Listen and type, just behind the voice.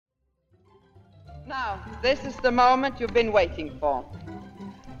Now, this is the moment you've been waiting for.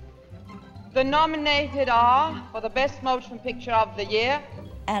 The nominated are, for the Best Motion Picture of the Year.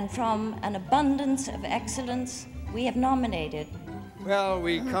 And from an abundance of excellence, we have nominated. Well,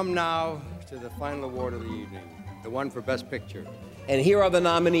 we come now to the final award of the evening, the one for Best Picture. And here are the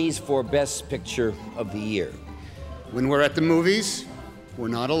nominees for Best Picture of the Year. When we're at the movies, we're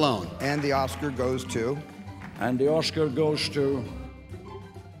not alone. And the Oscar goes to... And the Oscar goes to...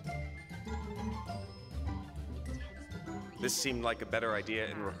 This seemed like a better idea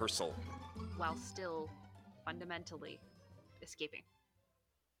in rehearsal. While still fundamentally escaping.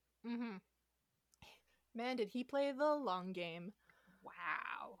 Mm-hmm. Man, did he play the long game.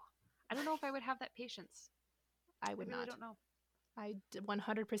 Wow. I don't know if I would have that patience. I would really not. Don't know. I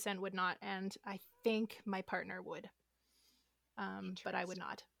 100% would not, and I think my partner would. But I would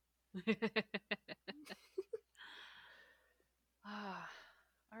not.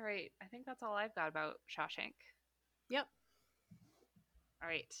 All right. I think that's all I've got about Shawshank. Yep. All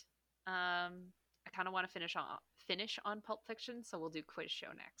right. I kind of want to finish on Pulp Fiction, so we'll do Quiz Show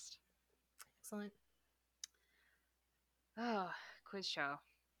next. Excellent. Oh, Quiz Show.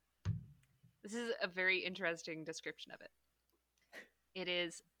 This is a very interesting description of it. It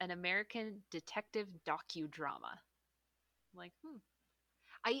is an American detective docudrama. I'm like,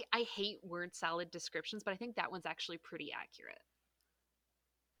 I hate word salad descriptions, but I think that one's actually pretty accurate.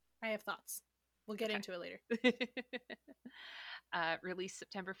 I have thoughts. We'll get into it later. Released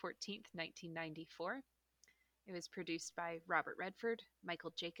September 14th, 1994. It was produced by Robert Redford,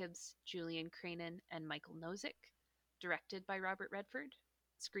 Michael Jacobs, Julian Cranen, and Michael Nozick. Directed by Robert Redford.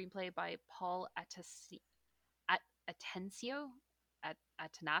 Screenplay by Paul Atencio.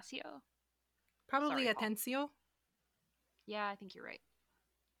 Probably Sorry, Atencio. Yeah, I think you're right.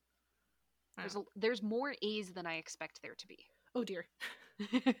 There's more A's than I expect there to be. Oh dear.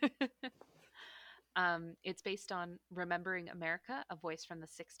 It's based on Remembering America, A Voice from the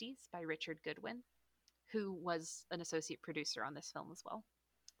 60s by Richard Goodwin, who was an associate producer on this film as well.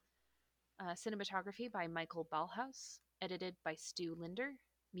 Cinematography by Michael Ballhaus, edited by Stu Linder,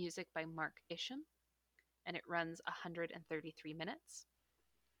 music by Mark Isham, and it runs 133 minutes.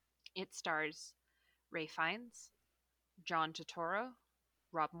 It stars Ray Fiennes, John Turturro,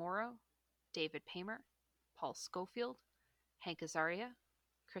 Rob Morrow, David Paymer, Paul Scofield, Hank Azaria,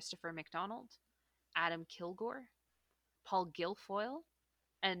 Christopher McDonald, Adam Kilgore, Paul Guilfoyle,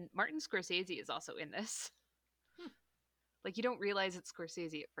 and Martin Scorsese is also in this. Like, you don't realize it's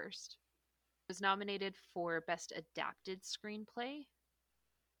Scorsese at first. It was nominated for Best Adapted Screenplay.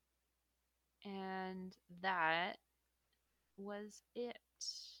 And that was it.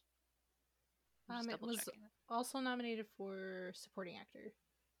 It was also nominated for Supporting Actor.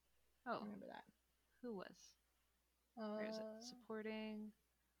 Oh. I remember that. Who was? Where is it? Supporting...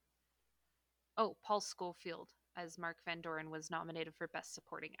 Oh, Paul Scofield as Mark Van Doren was nominated for Best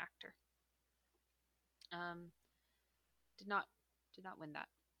Supporting Actor. Did not win that.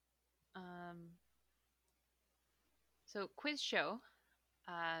 So Quiz Show,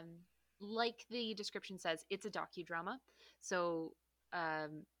 like the description says, it's a docudrama. So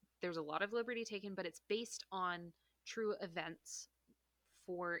there's a lot of liberty taken, but it's based on true events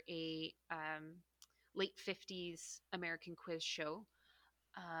for a late 50s American quiz show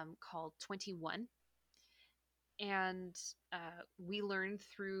called 21. And we learn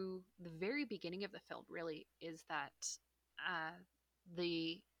through the very beginning of the film, really, is that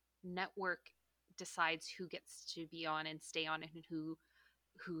the network decides who gets to be on and stay on and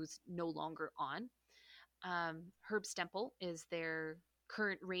who's no longer on. Herb Stempel is their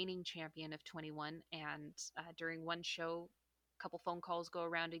current reigning champion of 21, and during one show, a couple phone calls go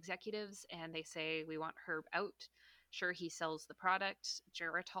around executives and they say, we want Herb out. Sure, he sells the product,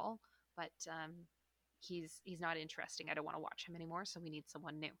 Geritol, but he's not interesting. I don't want to watch him anymore, so we need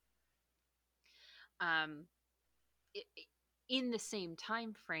someone new. In the same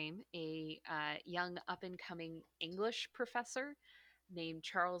time frame, a young up-and-coming English professor named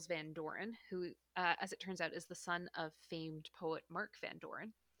Charles Van Doren, who, as it turns out, is the son of famed poet Mark Van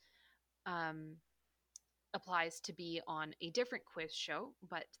Doren, applies to be on a different quiz show,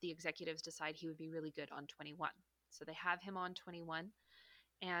 but the executives decide he would be really good on 21. So they have him on 21,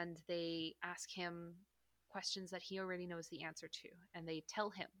 and they ask him questions that he already knows the answer to. And they tell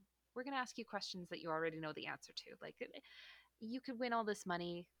him, we're going to ask you questions that you already know the answer to. Like, you could win all this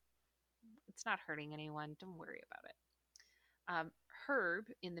money. It's not hurting anyone. Don't worry about it. Herb,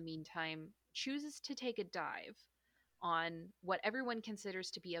 in the meantime, chooses to take a dive on what everyone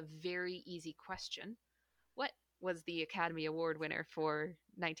considers to be a very easy question. What was the Academy Award winner for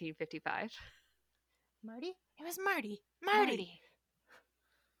 1955? Marty? It was Marty. Marty!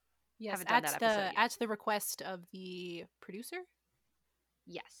 Yes, Haven't done that episode yet. at the request of the producer.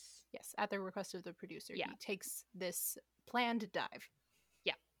 Yes. Yes, at the request of the producer. Yeah. He takes this planned dive.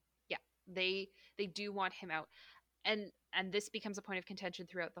 Yeah. They do want him out. And this becomes a point of contention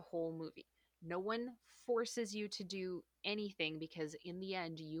throughout the whole movie. No one forces you to do anything because in the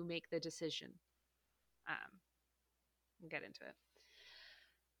end you make the decision. We'll get into it.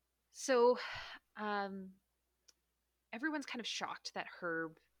 So, everyone's kind of shocked that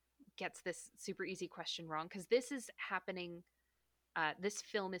Herb gets this super easy question wrong because this is happening. This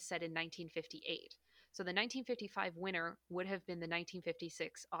film is set in 1958. So the 1955 winner would have been the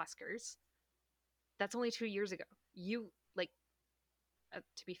 1956 Oscars. That's only 2 years ago.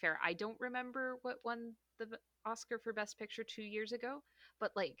 To be fair, I don't remember what won the Oscar for Best Picture 2 years ago,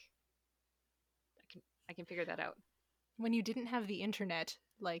 but I can figure that out. When you didn't have the internet,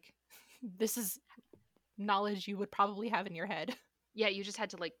 this is knowledge you would probably have in your head. Yeah, you just had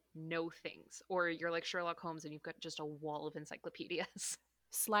to know things, or you're like Sherlock Holmes and you've got just a wall of encyclopedias.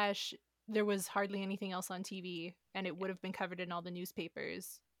 / there was hardly anything else on TV, and it would have been covered in all the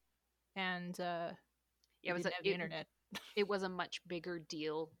newspapers. And it was didn't have the internet. It was a much bigger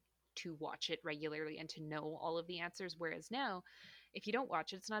deal to watch it regularly and to know all of the answers. Whereas now, if you don't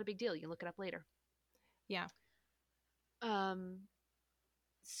watch it, it's not a big deal. You look it up later. Yeah.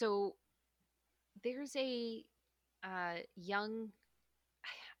 So there's a young.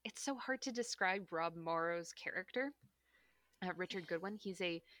 It's so hard to describe Rob Morrow's character, Richard Goodwin. He's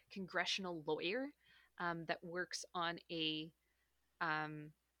a congressional lawyer that works on a.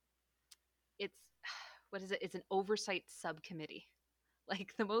 It's an oversight subcommittee,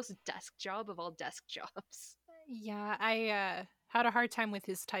 the most desk job of all desk jobs. Yeah, I had a hard time with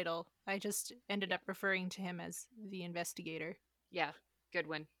his title. I just ended up referring to him as the investigator. Yeah,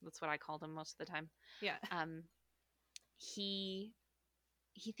 Goodwin. That's what I called him most of the time. Yeah. He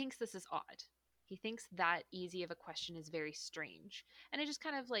thinks this is odd. He thinks that easy of a question is very strange, and it just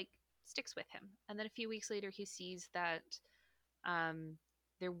kind of sticks with him. And then a few weeks later, he sees that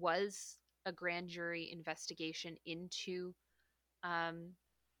there was a grand jury investigation into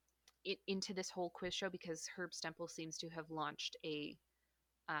this whole quiz show because Herb Stempel seems to have launched a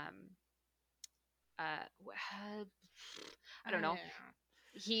I don't know.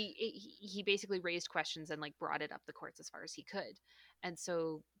 He basically raised questions and brought it up the courts as far as he could. And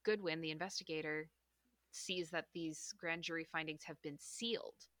so Goodwin, the investigator, sees that these grand jury findings have been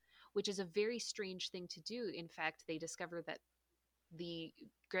sealed, which is a very strange thing to do. In fact, they discover that the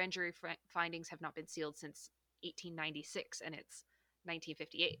grand jury findings have not been sealed since 1896, and it's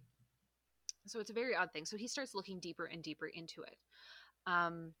 1958. So it's a very odd thing. So he starts looking deeper and deeper into it.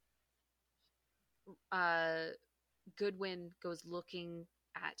 Goodwin goes looking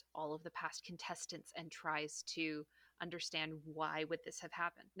at all of the past contestants and tries to understand why would this have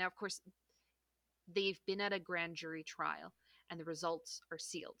happened. Now, of course, they've been at a grand jury trial, and the results are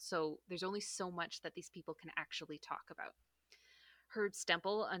sealed. So there's only so much that these people can actually talk about. Herb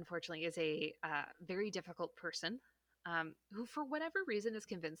Stempel, unfortunately, is a very difficult person who, for whatever reason, is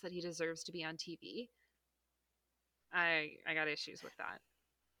convinced that he deserves to be on TV. I got issues with that.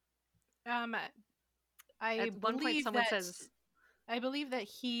 At one point, someone says, I believe that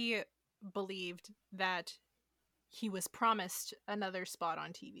he believed that he was promised another spot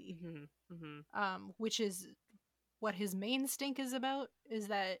on TV, which is what his main stink is about, is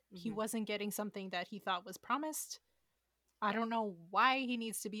that he wasn't getting something that he thought was promised. I don't know why he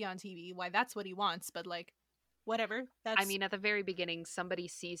needs to be on TV, why that's what he wants, but whatever. I mean, at the very beginning, somebody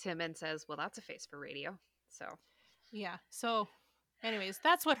sees him and says, well, that's a face for radio. So, yeah. So, anyways,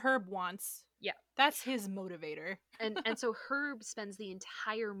 that's what Herb wants. Yeah. That's his motivator. and so Herb spends the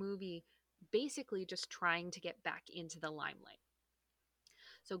entire movie basically just trying to get back into the limelight.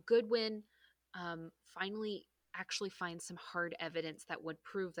 So Goodwin finally actually finds some hard evidence that would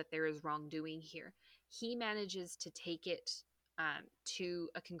prove that there is wrongdoing here. He manages to take it to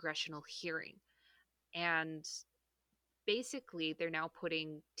a congressional hearing. And basically, they're now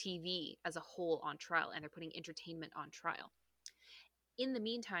putting TV as a whole on trial, and they're putting entertainment on trial. In the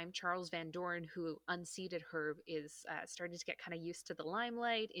meantime, Charles Van Doren, who unseated Herb, is starting to get kind of used to the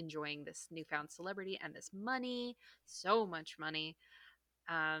limelight, enjoying this newfound celebrity and this money, so much money.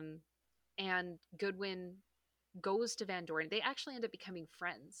 And Goodwin goes to Van Doren. They actually end up becoming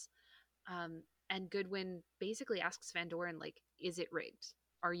friends. And Goodwin basically asks Van Doren, is it rigged?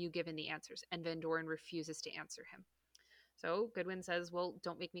 Are you given the answers? And Van Doren refuses to answer him. So Goodwin says, well,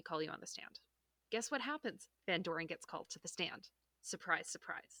 don't make me call you on the stand. Guess what happens? Van Doren gets called to the stand. Surprise,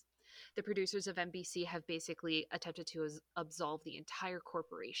 surprise. The producers of NBC have basically attempted to absolve the entire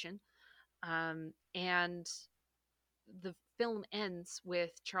corporation. And the film ends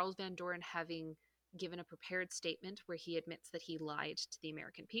with Charles Van Doren having given a prepared statement where he admits that he lied to the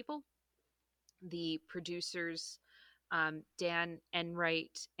American people. The producers, Dan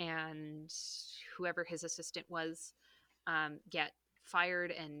Enright and whoever his assistant was, get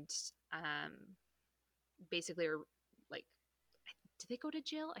fired and basically are like, did they go to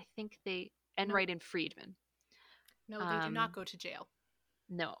jail? I think Enright and Friedman. No, they do not go to jail.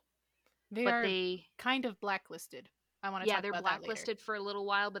 No. They kind of blacklisted. I want to talk about that later. Yeah, they're blacklisted for a little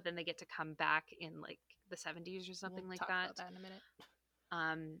while, but then they get to come back in like the 70s or something we'll like talk that. About that in a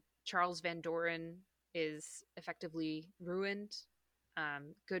minute. Charles Van Doren is effectively ruined.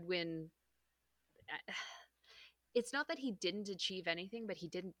 Goodwin, it's not that he didn't achieve anything, but he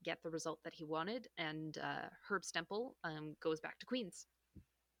didn't get the result that he wanted. And Herb Stempel goes back to Queens.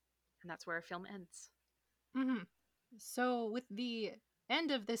 And that's where our film ends. Mm-hmm. So with the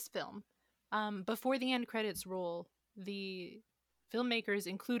end of this film, before the end credits roll, the filmmakers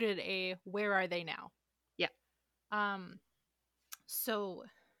included a "Where are they now?" Yeah. So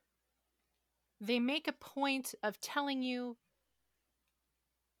they make a point of telling you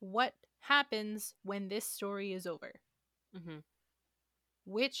what happens when this story is over. Mm-hmm.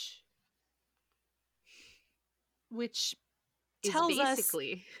 Which tells us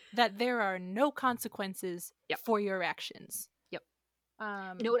that there are no consequences for your actions. Yep.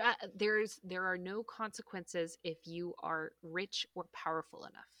 You know what? There are no consequences if you are rich or powerful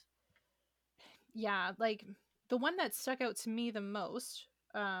enough. Yeah, like the one that stuck out to me the most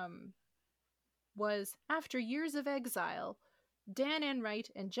was after years of exile, Dan Enright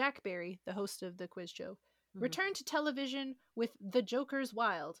and Jack Barry, the host of the quiz show, returned to television with The Joker's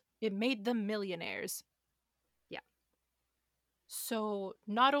Wild. It made them millionaires. Yeah. So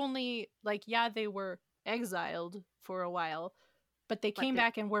not only, like, yeah, they were exiled for a while, but they came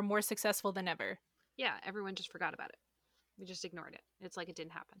back and were more successful than ever. Yeah, everyone just forgot about it. We just ignored it. It's like it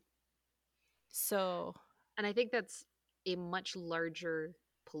didn't happen. So... And I think that's a much larger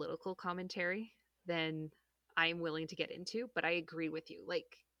political commentary than I'm willing to get into, but I agree with you.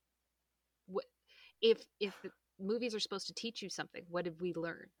 Like, what if the movies are supposed to teach you something? What did we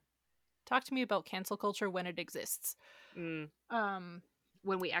learn? Talk to me about cancel culture when it exists. When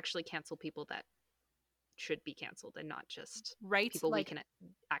we actually cancel people that should be canceled and not just people like, we can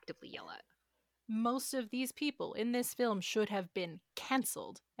actively yell at. Most of these people in this film should have been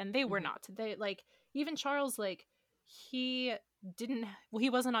canceled, and they were not. They, like, even Charles, like, he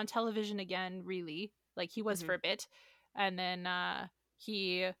wasn't on television again, really. Like, he was for a bit, and then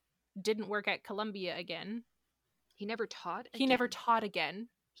he didn't work at Columbia again. He never taught again. He never taught again.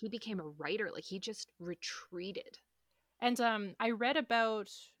 He became a writer. Like, he just retreated. And I read about,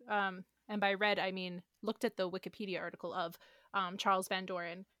 and by read, I mean looked at the Wikipedia article of Charles Van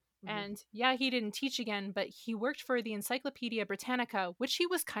Doren. And yeah, he didn't teach again, but he worked for the Encyclopedia Britannica, which he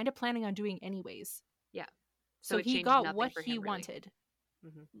was kind of planning on doing anyways. Yeah. So he got what he wanted.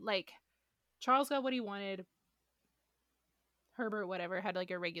 Like, Charles got what he wanted. Herbert, whatever, had like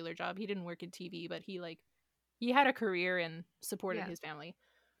a regular job. He didn't work in TV, but he had a career and supported his family.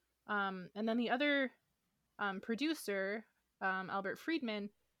 And then the other producer, Albert Friedman,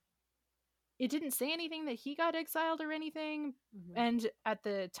 it didn't say anything that he got exiled or anything. And at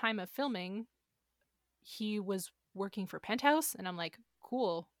the time of filming, he was working for Penthouse, and I'm like,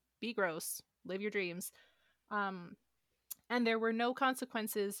 cool, be gross, live your dreams. And there were no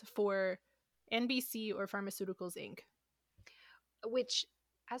consequences for NBC or Pharmaceuticals Inc. Which,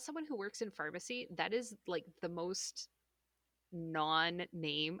 as someone who works in pharmacy, that is like the most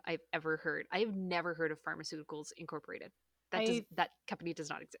non-name I've ever heard. I have never heard of Pharmaceuticals Incorporated. That company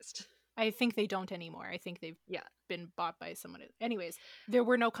does not exist. I think they don't anymore. I think they've been bought by someone. Anyways, there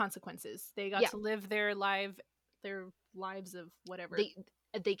were no consequences. They got to live their lives of whatever.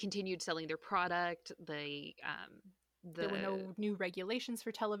 They continued selling their product. There were no new regulations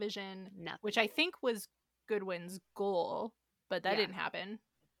for television, nothing. Which I think was Goodwin's goal, but that didn't happen.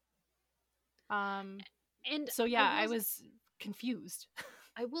 And so I was confused.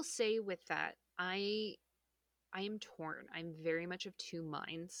 I will say with that, I am torn. I'm very much of two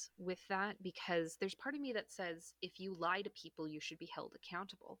minds with that, because there's part of me that says if you lie to people, you should be held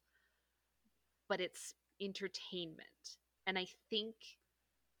accountable. But it's entertainment. And I think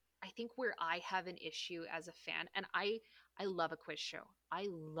where I have an issue as a fan, and I love a quiz show. I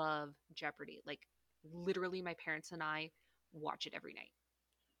love Jeopardy. Like, literally my parents and I watch it every night.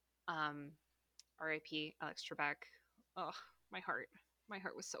 R.I.P. Alex Trebek. Oh, my heart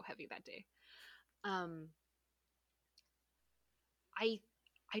was so heavy that day.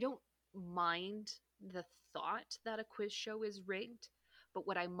 I don't mind the thought that a quiz show is rigged, but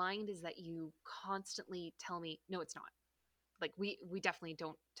what I mind is that you constantly tell me, no, it's not. like we definitely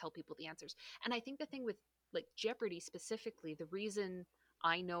don't tell people the answers. And I think the thing with like Jeopardy specifically, the reason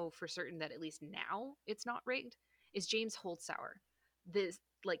I know for certain that at least now it's not rigged is James Holzhauer, this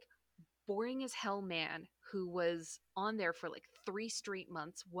like boring as hell man who was on there for like 3 straight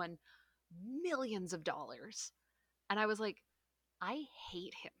months, won millions of dollars. And I was like, I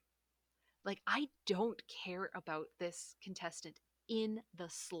hate him. Like, I don't care about this contestant in the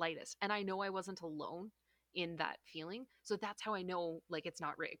slightest. And I know I wasn't alone in that feeling. So that's how I know, like, it's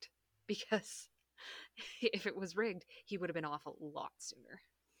not rigged. Because if it was rigged, he would have been off a lot sooner.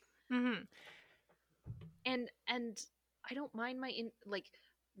 Mm-hmm. And I don't mind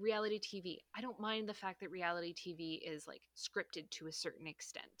reality TV. I don't mind the fact that reality TV is, like, scripted to a certain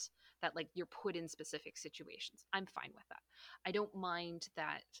extent. That, like, you're put in specific situations. I'm fine with that. I don't mind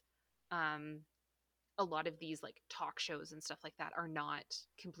that a lot of these, like, talk shows and stuff like that are not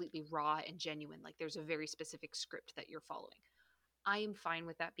completely raw and genuine. Like, there's a very specific script that you're following. I am fine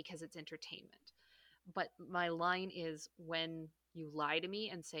with that because it's entertainment. But my line is when you lie to me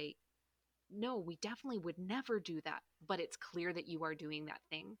and say, no, we definitely would never do that, but it's clear that you are doing that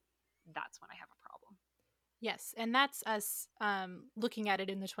thing, that's when I have a problem. Yes, and that's us looking at it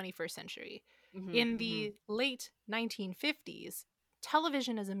in the 21st century. Mm-hmm, in the late 1950s,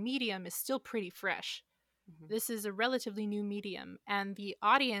 television as a medium is still pretty fresh. Mm-hmm. This is a relatively new medium, and the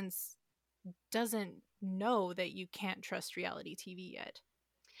audience doesn't know that you can't trust reality TV yet.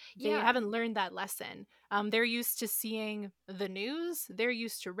 They haven't learned that lesson. They're used to seeing the news. They're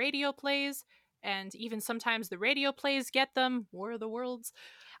used to radio plays, and even sometimes the radio plays get them. War of the Worlds.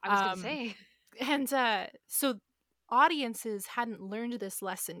 I was going to say. And so audiences hadn't learned this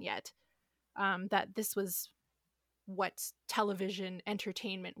lesson yet, that this was what television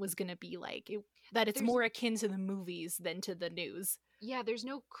entertainment was going to be like. That it's more akin to the movies than to the news. Yeah, there's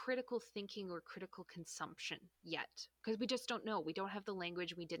no critical thinking or critical consumption yet, because we just don't know. We don't have the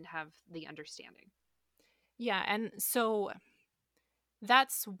language. We didn't have the understanding. Yeah, and so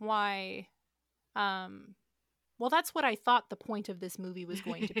that's why... well, that's what I thought the point of this movie was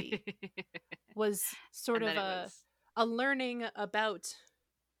going to be. Was sort of a learning about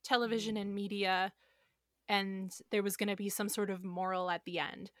television and media, and there was going to be some sort of moral at the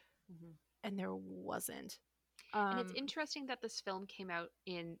end. Mm-hmm. And there wasn't. And it's interesting that this film came out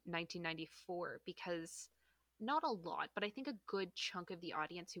in 1994 because not a lot, but I think a good chunk of the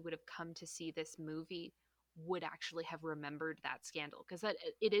audience who would have come to see this movie would actually have remembered that scandal, because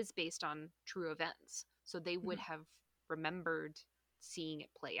it is based on true events. So they would have remembered seeing it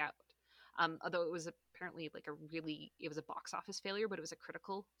play out. Although it was apparently like it was a box office failure, but it was a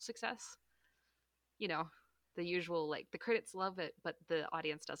critical success. You know, the usual, like, the critics love it, but the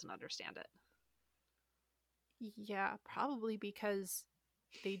audience doesn't understand it. Yeah, probably because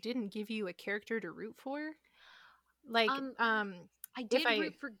they didn't give you a character to root for. Like, I did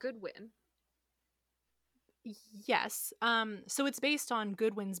root for Goodwin. Yes. So it's based on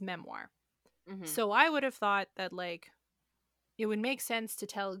Goodwin's memoir. Mm-hmm. So I would have thought that, like, it would make sense to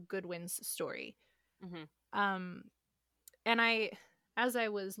tell Goodwin's story. Mm-hmm. And as I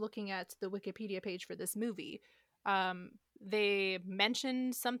was looking at the Wikipedia page for this movie, they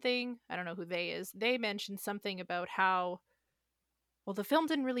mentioned something. I don't know who they is. They mentioned something about how, well, the film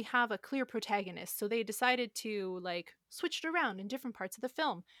didn't really have a clear protagonist, so they decided to, like, switch it around in different parts of the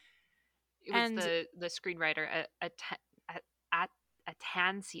film. It was the screenwriter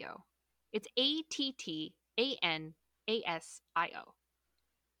Atancio. It's Attanasio.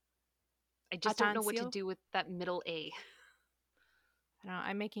 I just don't know what to do with that middle A. I don't know.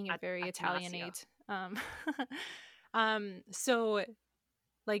 I'm making it very Italianate. So,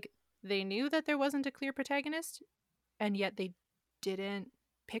 like, they knew that there wasn't a clear protagonist, and yet they didn't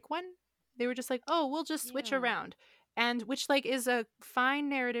pick one. They were just like, oh, we'll just switch around. And which, like, is a fine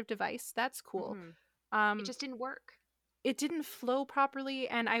narrative device. That's cool. Mm-hmm. It just didn't work. It didn't flow properly,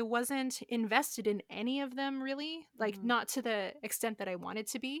 and I wasn't invested in any of them, really. Like, not to the extent that I wanted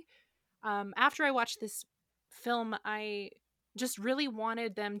to be. After I watched this film, I just really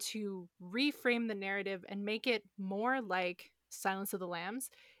wanted them to reframe the narrative and make it more like Silence of the Lambs,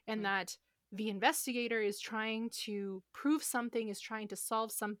 and that the investigator is trying to prove something, is trying to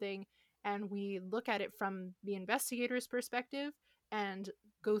solve something, and we look at it from the investigator's perspective and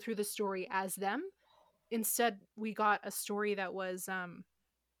go through the story as them. Instead, we got a story that was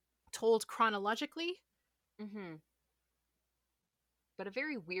told chronologically. Mm-hmm. But a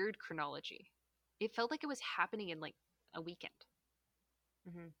very weird chronology. It felt like it was happening in, like, a weekend.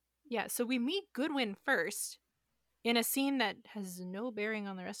 Mm-hmm. Yeah, so we meet Goodwin first in a scene that has no bearing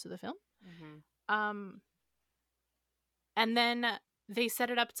on the rest of the film. Mm-hmm. And then they set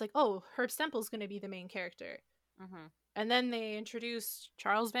it up. It's like, oh, Herb Stempel's going to be the main character. And then they introduced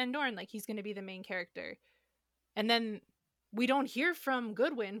Charles Van Doren, like he's going to be the main character. And then we don't hear from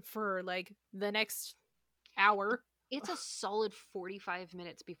Goodwin for like the next hour. It's a solid 45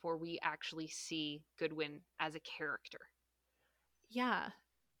 minutes before we actually see Goodwin as a character. Yeah.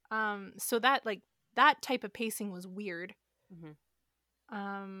 So that like that type of pacing was weird.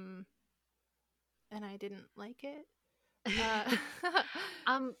 And I didn't like it.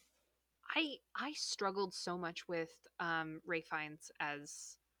 I struggled so much with Ray Fiennes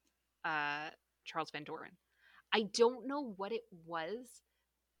as Charles Van Doren. I don't know what it was,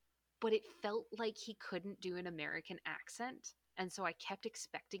 but it felt like he couldn't do an American accent, and so I kept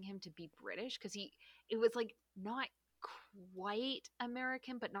expecting him to be British because it was like not quite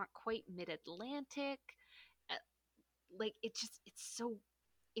American, but not quite mid-Atlantic. Like it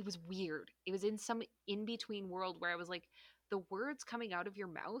was weird. It was in some in-between world where I was like, the words coming out of your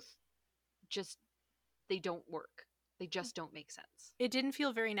mouth they don't work. They just don't make sense. It didn't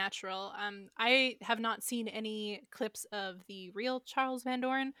feel very natural. I have not seen any clips of the real Charles Van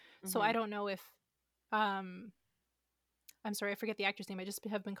Doren, so I don't know if I'm sorry, I forget the actor's name. I just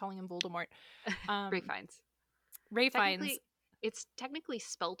have been calling him Voldemort. Ray Fiennes. Ray Fiennes. It's technically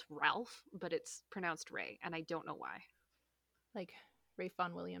spelt Ralph, but it's pronounced Ray, and I don't know why. Like Ray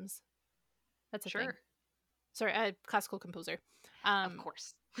Vaughan Williams. That's a sure. thing. Sorry, a classical composer. Of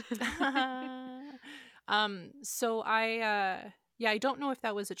course. So I don't know if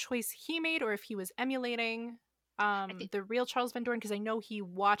that was a choice he made or if he was emulating the real Charles Van Doren, because I know he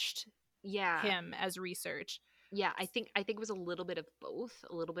watched him as research. Yeah, I think it was a little bit of both,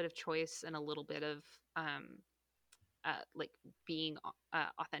 a little bit of choice and a little bit of like being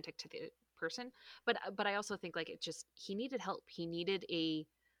authentic to the person. But I also think like he needed help. He needed a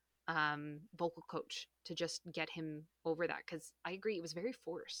vocal coach to just get him over that, because I agree it was very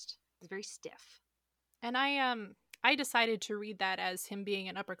forced. It was very stiff. And I decided to read that as him being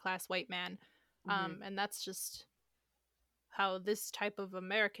an upper class white man, and that's just how this type of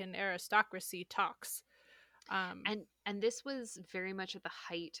American aristocracy talks. And this was very much at the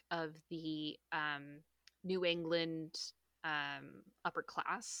height of the New England upper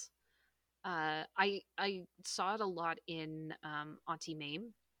class. I saw it a lot in Auntie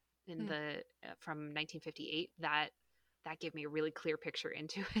Mame in the from 1958. That gave me a really clear picture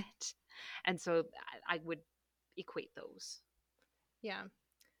into it, and so I would equate those. Yeah.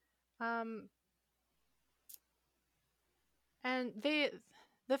 And the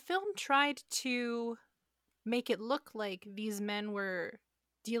film tried to make it look like these men were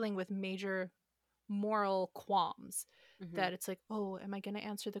dealing with major moral qualms. That it's like, oh, am I going to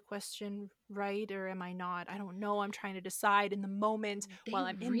answer the question right or am I not? I don't know. I'm trying to decide in the moment while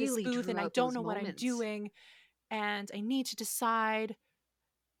I'm in this booth and I don't know what I'm doing and I need to decide.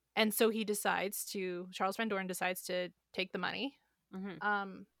 And so Charles Van Doren decides to take the money,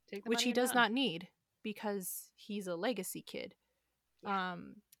 which he does not need because he's a legacy kid. Yeah.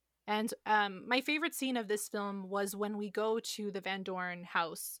 And my favorite scene of this film was when we go to the Van Doren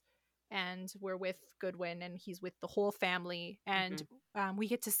house and we're with Goodwin and he's with the whole family and we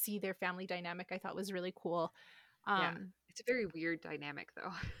get to see their family dynamic. I thought was really cool. It's a very weird dynamic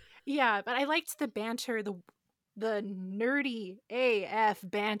though. Yeah, but I liked the banter, the nerdy AF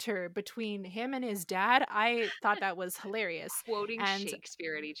banter between him and his dad. I thought that was hilarious. Quoting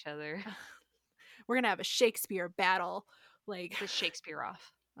Shakespeare at each other. We're going to have a Shakespeare battle. Like the Shakespeare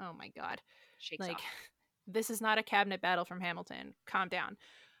off. Oh my God. Shakes off. This is not a cabinet battle from Hamilton. Calm down.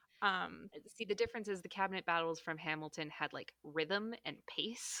 See, the difference is the cabinet battles from Hamilton had like rhythm and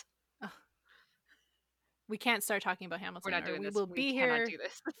pace. We can't start talking about Hamilton. We're not doing this. We will be here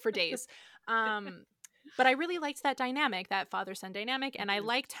for days. But I really liked that dynamic, that father-son dynamic, and I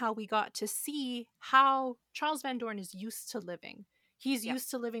liked how we got to see how Charles Van Doren is used to living. He's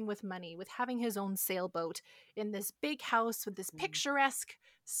used to living with money, with having his own sailboat in this big house with this picturesque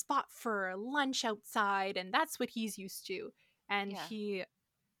spot for lunch outside, and that's what he's used to. And he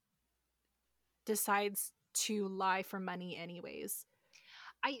decides to lie for money anyways.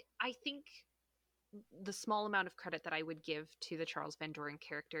 I think the small amount of credit that I would give to the Charles Van Doren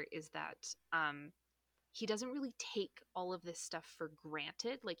character is that he doesn't really take all of this stuff for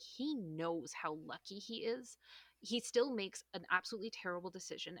granted. Like, he knows how lucky he is. He still makes an absolutely terrible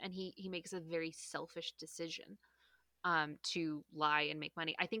decision, and he makes a very selfish decision to lie and make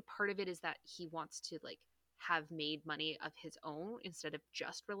money. I think part of it is that he wants to like have made money of his own instead of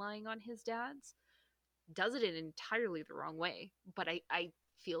just relying on his dad's. Does it in entirely the wrong way, but I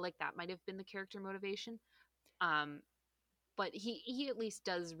feel like that might have been the character motivation. But he at least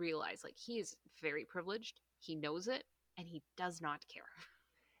does realize like he is very privileged. He knows it, and he does not care.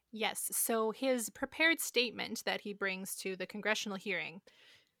 Yes. So his prepared statement that he brings to the congressional hearing,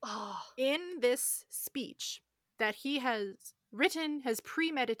 in this speech that he has written, has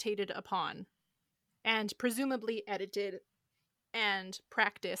premeditated upon, and presumably edited and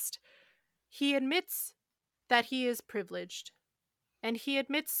practiced, he admits that he is privileged. And he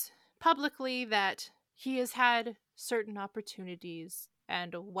admits publicly that he has had certain opportunities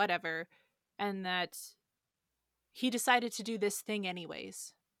and whatever, and that he decided to do this thing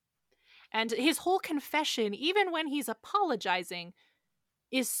anyways. And his whole confession, even when he's apologizing,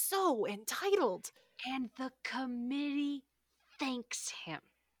 is so entitled. And the committee thanks him.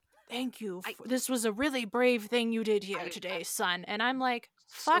 Thank you. This was a really brave thing you did here today, son. And I'm like,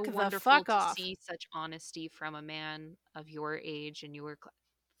 fuck so the fuck to off. See such honesty from a man of your age and your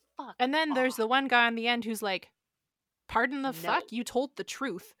fuck. And then there's the one guy on the end who's like, pardon the No. fuck? You told the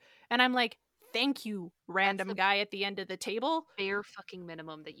truth. And I'm like, thank you, random guy at the end of the table. Bare fucking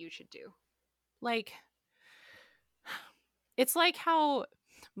minimum that you should do. Like, it's like how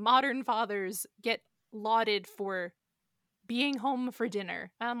modern fathers get lauded for being home for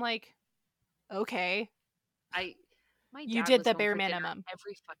dinner. And I'm like, okay. My you dad did was the home bare for dinner minimum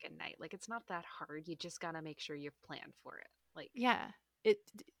every fucking night. Like, it's not that hard. You just gotta make sure you've planned for it. Like, yeah,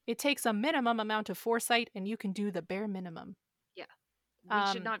 it takes a minimum amount of foresight, and you can do the bare minimum. Yeah,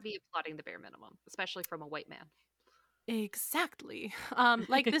 we should not be applauding the bare minimum, especially from a white man. Exactly.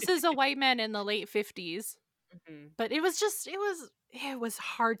 Like, this is a white man in the late 50s, but it was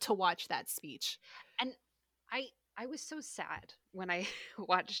hard to watch that speech. And I was so sad when I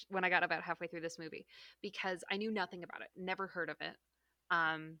got about halfway through this movie, because I knew nothing about it, never heard of it.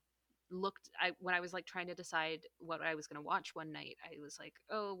 When I was like trying to decide what I was going to watch one night, I was like,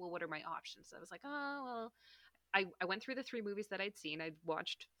 oh, well, what are my options? I was like, oh, well, I went through the 3 movies that I'd seen. I'd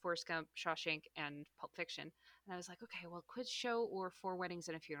watched Forrest Gump, Shawshank, and Pulp Fiction. And I was like, okay, well, Quiz Show or 4 Weddings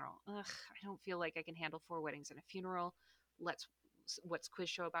and a Funeral? Ugh, I don't feel like I can handle 4 Weddings and a Funeral. What's Quiz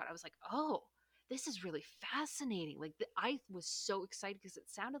Show about? I was like, oh, this is really fascinating. Like, I was so excited because it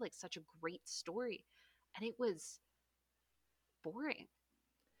sounded like such a great story. And it was boring.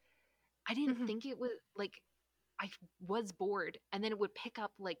 I didn't think it was, like, I was bored, and then it would pick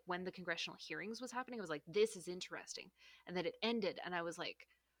up like when the congressional hearings was happening. I was like, this is interesting. And then it ended, and I was like,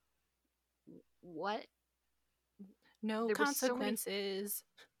 what? No consequences.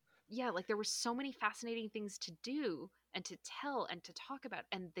 Like, there were so many fascinating things to do and to tell and to talk about,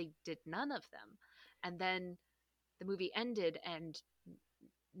 and they did none of them. And then the movie ended, and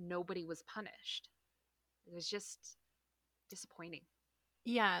nobody was punished. It was just disappointing.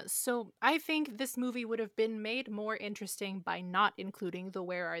 Yeah, so I think this movie would have been made more interesting by not including the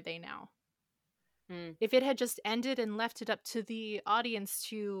Where Are They Now? If it had just ended and left it up to the audience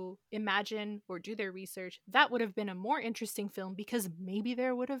to imagine or do their research, that would have been a more interesting film, because maybe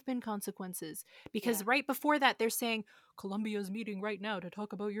there would have been consequences. Because right before that, they're saying, Columbia's meeting right now to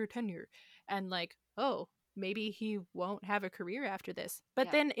talk about your tenure. And like, oh, maybe he won't have a career after this.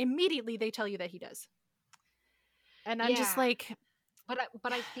 But then immediately they tell you that he does. And I'm just like...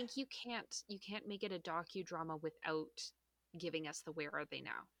 But I think you can't make it a docudrama without giving us the Where Are They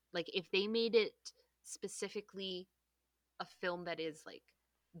Now? Like, if they made it specifically a film that is like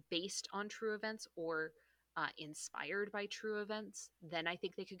based on true events or inspired by true events, then I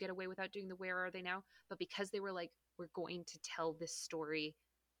think they could get away without doing the Where Are They Now? But because they were like, we're going to tell this story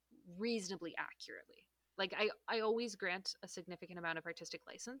reasonably accurately. Like, I always grant a significant amount of artistic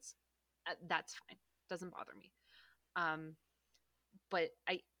license. That's fine. Doesn't bother me. But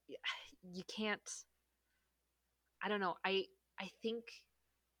you can't, I don't know. I think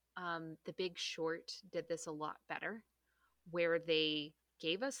The Big Short did this a lot better, where they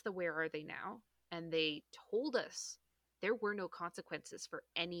gave us the Where Are They Now? And they told us there were no consequences for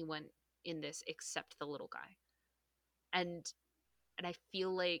anyone in this except the little guy. And I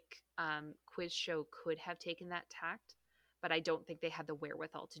feel like Quiz Show could have taken that tact, but I don't think they had the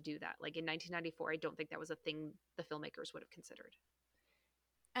wherewithal to do that. Like, in 1994, I don't think that was a thing the filmmakers would have considered.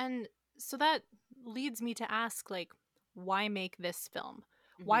 And so that leads me to ask, like, why make this film?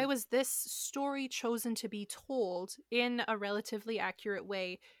 Why was this story chosen to be told in a relatively accurate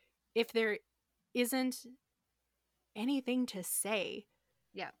way if there isn't anything to say?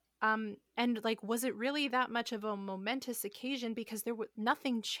 Yeah. And like, was it really that much of a momentous occasion? Because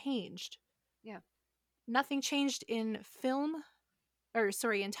nothing changed. Yeah. Nothing changed in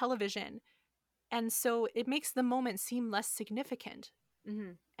in television. And so it makes the moment seem less significant.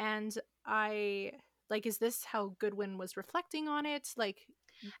 And is this how Goodwin was reflecting on it? Like,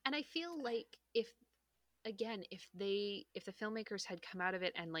 and I feel like if the filmmakers had come out of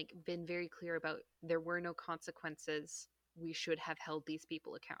it and like been very clear about there were no consequences we should have held these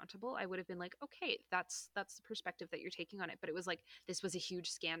people accountable, I would have been like, okay, that's the perspective that you're taking on it. But it was like, this was a huge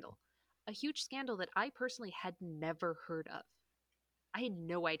scandal that I personally had never heard of. I had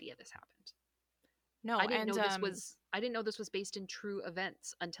no idea this happened. No, I didn't know this was based in true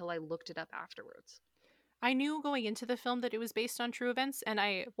events until I looked it up afterwards. I knew going into the film that it was based on true events, and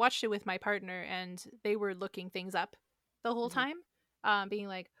I watched it with my partner, and they were looking things up the whole time, being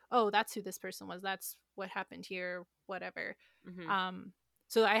like, oh, that's who this person was, that's what happened here, whatever.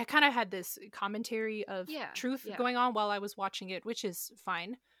 So I kind of had this commentary of truth going on while I was watching it, which is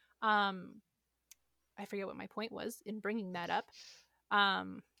fine. I forget what my point was in bringing that up.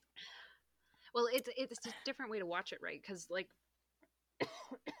 Well, it's a different way to watch it, right? Because like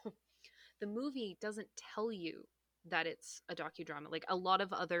the movie doesn't tell you that it's a docudrama. Like a lot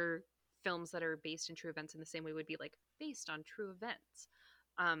of other films that are based in true events in the same way would be like based on true events.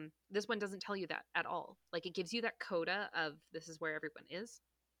 This one doesn't tell you that at all. Like it gives you that coda of this is where everyone is.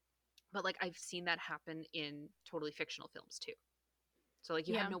 But like I've seen that happen in totally fictional films too. So like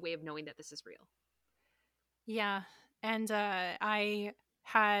you have no way of knowing that this is real. Yeah. And I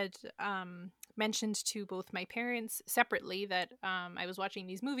had mentioned to both my parents separately that I was watching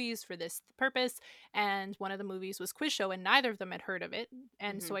these movies for this purpose, and one of the movies was Quiz Show, and neither of them had heard of it.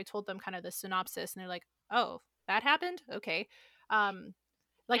 And so I told them kind of the synopsis, and they're like, oh, that happened? Okay.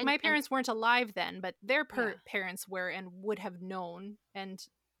 My parents weren't alive then, but their parents were and would have known. And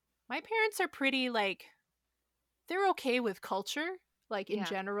my parents are pretty, like, they're okay with culture, like in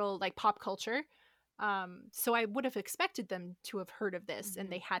general, like pop culture. So I would have expected them to have heard of this, and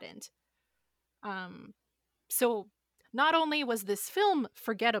they hadn't. So not only was this film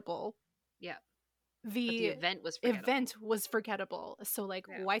forgettable, the event was forgettable. So like,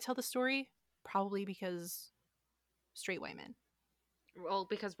 why tell the story? Probably because straight white men. Well,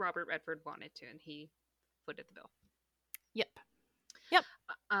 because Robert Redford wanted to, and he footed the bill. Yep.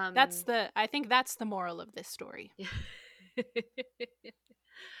 I think that's the moral of this story.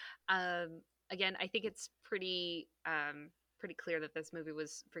 Again, I think it's pretty clear that this movie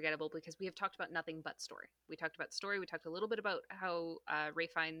was forgettable because we have talked about nothing but story. We talked about story. We talked a little bit about how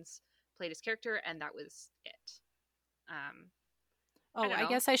Ralph Fiennes played his character, and that was it. I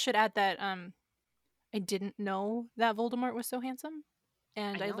guess I should add that I didn't know that Voldemort was so handsome,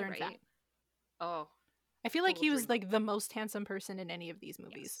 and I learned that. Oh, I feel like he was like the most handsome person in any of these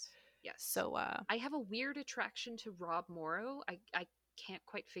movies. Yes. So I have a weird attraction to Rob Morrow. I can't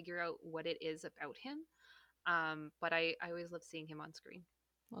quite figure out what it is about him. But I always love seeing him on screen.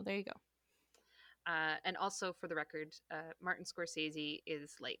 Well, there you go. And also for the record, Martin Scorsese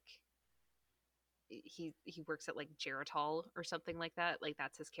is like, he works at like Geritol or something like that. Like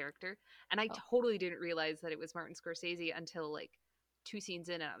that's his character. And I totally didn't realize that it was Martin Scorsese until like 2 scenes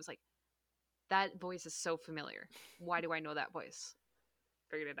in, and I was like, that voice is so familiar. Why do I know that voice?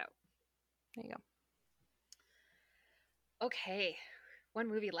 Figured it out. There you go. Okay. One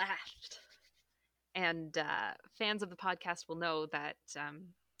movie left. And fans of the podcast will know that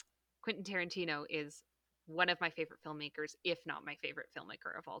Quentin Tarantino is one of my favorite filmmakers, if not my favorite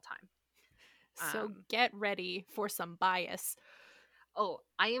filmmaker of all time. So get ready for some bias. Oh,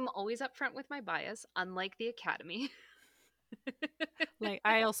 I am always upfront with my bias, unlike the Academy. Like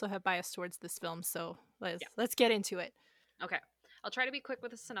I also have bias towards this film, so let's get into it. Okay. I'll try to be quick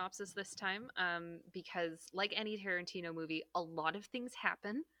with a synopsis this time, because like any Tarantino movie, a lot of things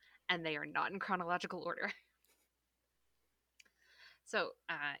happen, and they are not in chronological order. So,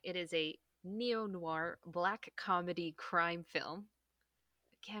 it is a neo-noir black comedy crime film.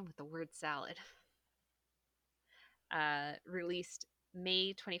 Again, with the word salad. Released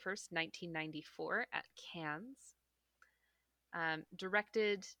May 21st, 1994 at Cannes.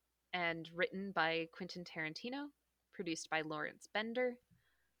 Directed and written by Quentin Tarantino. Produced by Lawrence Bender.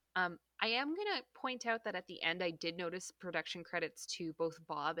 I am going to point out that at the end I did notice production credits to both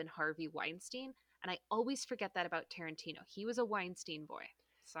Bob and Harvey Weinstein, and I always forget that about Tarantino. He was a Weinstein boy.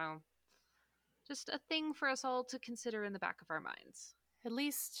 So, just a thing for us all to consider in the back of our minds. At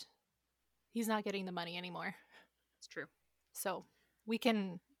least he's not getting the money anymore. It's true. So,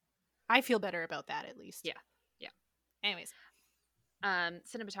 I feel better about that at least. Yeah. Anyways.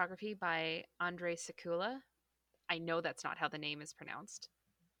 Cinematography by Andrei Sekula. I know that's not how the name is pronounced,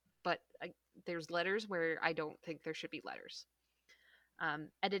 but there's letters where I don't think there should be letters.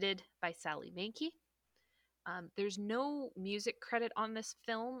 Edited by Sally Mankey. There's no music credit on this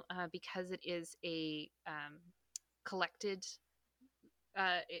film because it is a collected.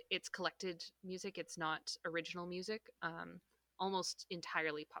 It's collected music. It's not original music. Almost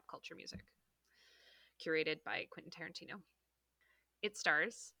entirely pop culture music. Curated by Quentin Tarantino. It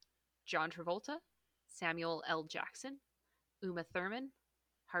stars John Travolta, Samuel L. Jackson, Uma Thurman,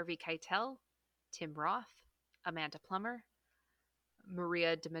 Harvey Keitel, Tim Roth, Amanda Plummer,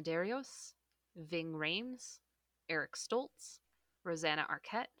 Maria de Medeiros, Ving Rhames, Eric Stoltz, Rosanna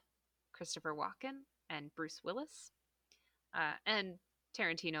Arquette, Christopher Walken, and Bruce Willis. And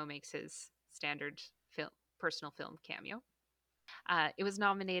Tarantino makes his standard personal film cameo. It was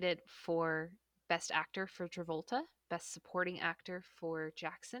nominated for Best Actor for Travolta, Best Supporting Actor for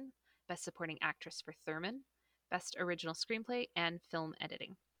Jackson, Best Supporting Actress for Thurman, Best Original Screenplay, and Film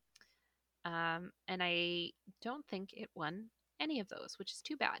Editing. And I don't think it won any of those, which is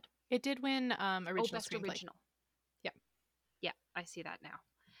too bad. It did win original Best screenplay. Original. Yeah. Yeah, I see that now.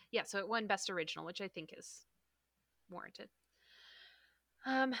 Yeah, so it won Best Original, which I think is warranted.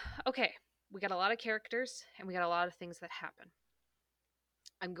 Okay, we got a lot of characters, and we got a lot of things that happen.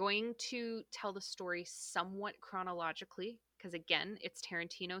 I'm going to tell the story somewhat chronologically, because again, it's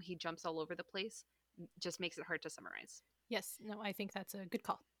Tarantino. He jumps all over the place. Just makes it hard to summarize. Yes, no, I think that's a good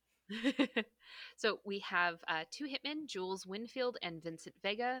call. So we have two hitmen, Jules Winfield and Vincent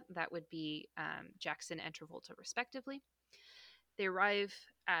Vega. That would be Jackson and Travolta, respectively. They arrive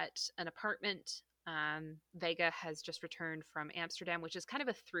at an apartment. Vega has just returned from Amsterdam, which is kind of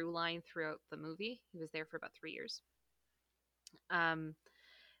a through line throughout the movie. He was there for about 3 years.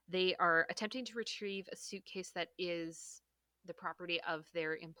 They are attempting to retrieve a suitcase that is the property of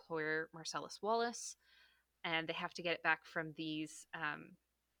their employer, Marcellus Wallace, and they have to get it back from these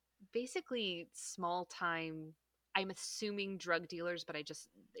basically small-time, I'm assuming drug dealers, but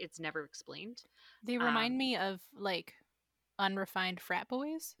it's never explained. They remind me of, like, unrefined frat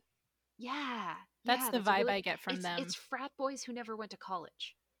boys. Yeah. That's the vibe I get from them. It's frat boys who never went to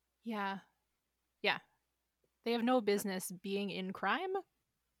college. Yeah. Yeah. They have no business being in crime.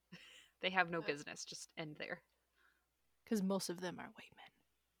 They have no business. Just end there. Because most of them are white men.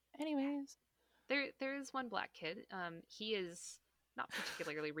 Anyways. There is one black kid. He is not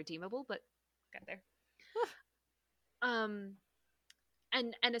particularly redeemable, but get there. And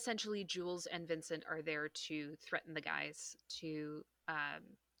essentially Jules and Vincent are there to threaten the guys to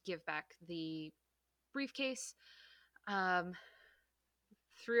give back the briefcase.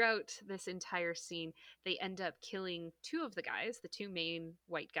 Throughout this entire scene, they end up killing two of the guys, the two main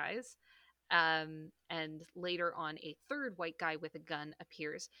white guys. And later on, a third white guy with a gun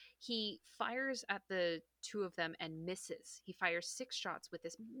appears. He fires at the two of them and misses. He fires 6 shots with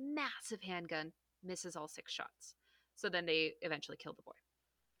this massive handgun, misses all 6 shots. So then they eventually kill the boy.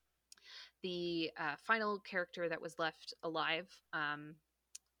 The final character that was left alive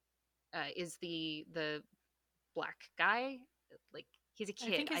is the black guy. Like, he's a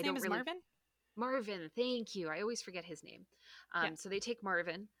kid. I think his name is Marvin. Marvin, thank you. I always forget his name. So they take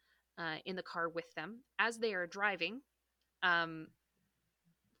Marvin in the car with them. As they are driving,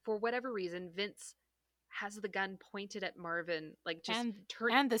 for whatever reason, Vince has the gun pointed at Marvin, like just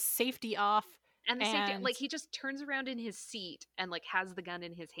and the safety off. And the safety, like, he just turns around in his seat and like has the gun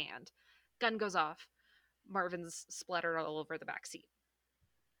in his hand. Gun goes off. Marvin's splattered all over the back seat.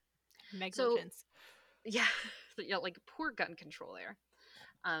 Negligence. So, yeah, like poor gun control there.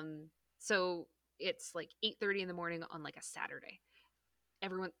 So it's like 8:30 in the morning on like a Saturday.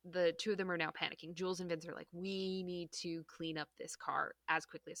 The two of them are now panicking. Jules and Vince are like, we need to clean up this car as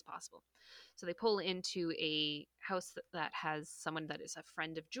quickly as possible. So they pull into a house that has someone that is a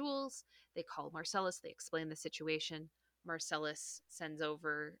friend of Jules. They call Marcellus. They explain the situation. Marcellus sends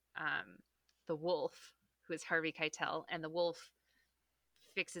over the wolf, who is Harvey Keitel, and the wolf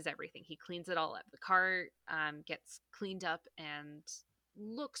fixes everything. He cleans it all up. The car gets cleaned up and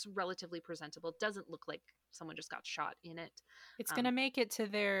looks relatively presentable. Doesn't look like someone just got shot in it. It's going to make it to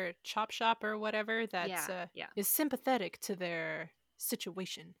their chop shop or whatever that is sympathetic to their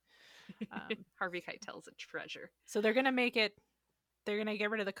situation. Harvey Keitel's a treasure. So they're going to make it, they're going to get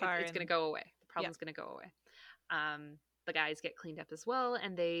rid of the car. It's going to go away. The problem's going to go away. The guys get cleaned up as well,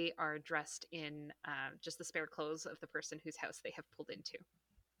 and they are dressed in just the spare clothes of the person whose house they have pulled into.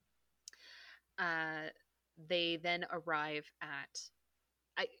 They then arrive at...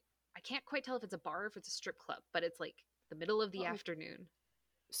 I can't quite tell if it's a bar or if it's a strip club, but it's like the middle of the afternoon.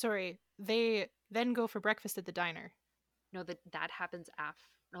 Sorry, they then go for breakfast at the diner. No, that happens after.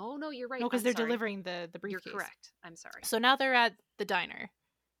 No, you're right. No, because they're delivering the briefcase. You're correct. I'm sorry. So now they're at the diner,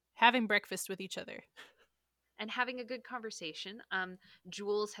 having breakfast with each other. And having a good conversation.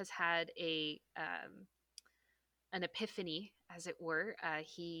 Jules has had an epiphany, as it were.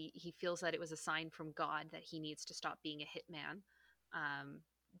 He feels that it was a sign from God that he needs to stop being a hitman.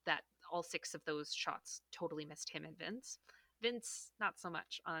 That all 6 of those shots totally missed him and Vince. Vince, not so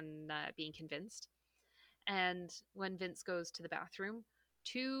much on being convinced. And when Vince goes to the bathroom,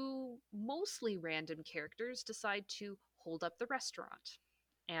 2 mostly random characters decide to hold up the restaurant.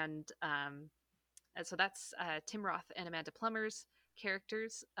 And so that's Tim Roth and Amanda Plummer's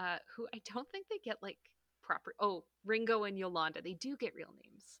characters, who I don't think they get like proper. Oh, Ringo and Yolanda, they do get real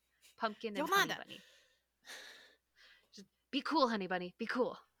names. Pumpkin and Yolanda. Honey Bunny. Just be cool, Honey Bunny. Be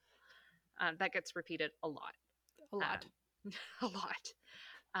cool. That gets repeated a lot. A lot.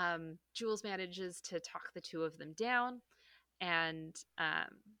 Jules manages to talk the two of them down, and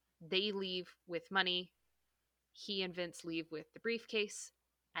they leave with money. He and Vince leave with the briefcase,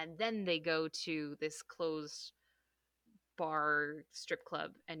 and then they go to this closed bar strip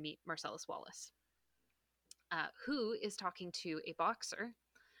club and meet Marcellus Wallace, who is talking to a boxer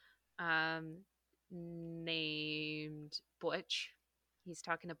named Butch. He's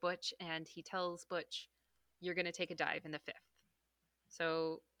talking to Butch, and he tells Butch, "You're going to take a dive in the 5th."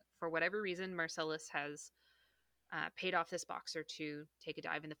 So for whatever reason, Marcellus has paid off this boxer to take a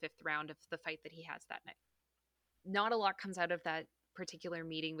dive in the 5th round of the fight that he has that night. Not a lot comes out of that particular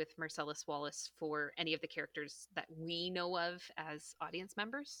meeting with Marcellus Wallace for any of the characters that we know of as audience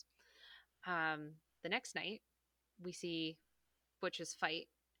members. The next night, we see Butch's fight,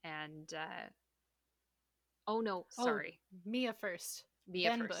 and Mia first. Mia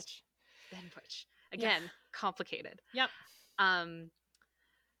then first. Butch. Then Butch. Again, complicated. Yep.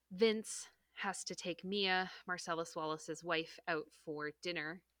 Vince has to take Mia, Marcellus Wallace's wife, out for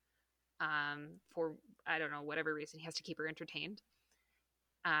dinner. For, I don't know, whatever reason. He has to keep her entertained.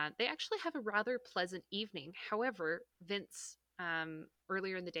 They actually have a rather pleasant evening. However, Vince,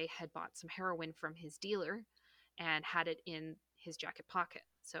 earlier in the day, had bought some heroin from his dealer and had it in his jacket pocket.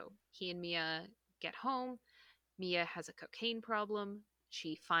 So he and Mia get home. Mia has a cocaine problem.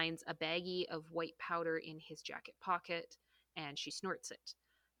 She finds a baggie of white powder in his jacket pocket, and she snorts it.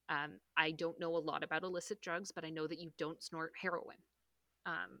 I don't know a lot about illicit drugs, but I know that you don't snort heroin.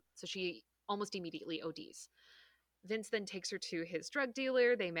 So she almost immediately ODs. Vince then takes her to his drug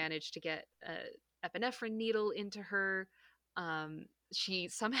dealer. They manage to get an epinephrine needle into her. She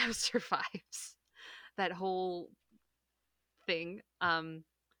somehow survives that whole thing.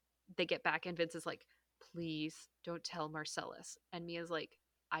 They get back, and Vince is like, "Please don't tell Marcellus." And Mia's like,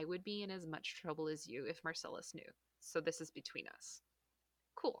 "I would be in as much trouble as you if Marcellus knew. So this is between us."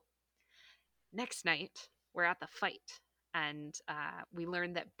 Cool. Next night, we're at the fight, and we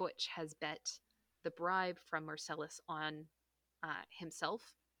learn that Butch has bet the bribe from Marcellus on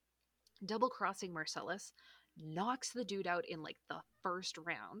himself, double-crossing Marcellus, knocks the dude out in like the first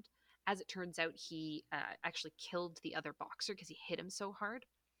round. As it turns out, he actually killed the other boxer because he hit him so hard.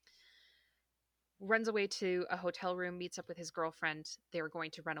 Runs away to a hotel room, meets up with his girlfriend. They're going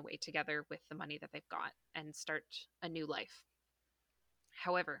to run away together with the money that they've got and start a new life.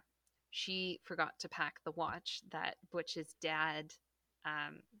 However, she forgot to pack the watch that Butch's dad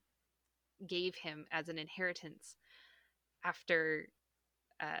gave him as an inheritance after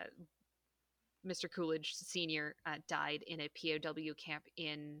Mr. Coolidge Sr. Died in a POW camp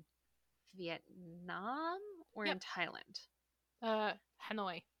in Vietnam or in Thailand?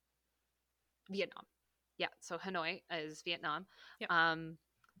 Hanoi. Vietnam. Yeah, so Hanoi is Vietnam. Yep.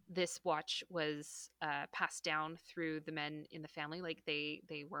 This watch was passed down through the men in the family. Like they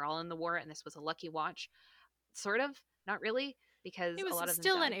were all in the war, and this was a lucky watch. Sort of, not really, because it was a lot of them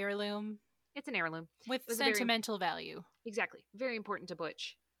still died. an heirloom. It's an heirloom with sentimental value. Exactly. Very important to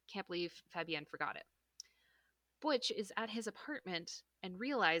Butch. Can't believe Fabienne forgot it. Butch is at his apartment and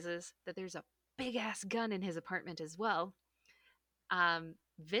realizes that there's a big-ass gun in his apartment as well.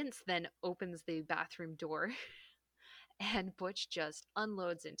 Vince then opens the bathroom door and Butch just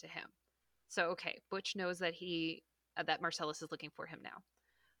unloads into him. So, okay, Butch knows that that Marcellus is looking for him now.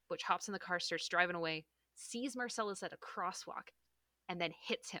 Butch hops in the car, starts driving away, sees Marcellus at a crosswalk, and then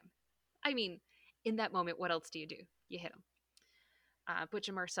hits him. I mean, in that moment, what else do? You hit him. Butch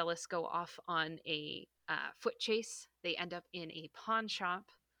and Marcellus go off on a foot chase. They end up in a pawn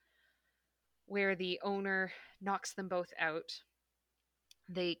shop where the owner knocks them both out.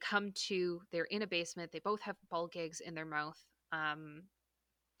 They're in a basement. They both have ball gags in their mouth.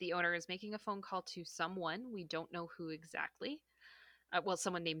 The owner is making a phone call to someone. We don't know who exactly.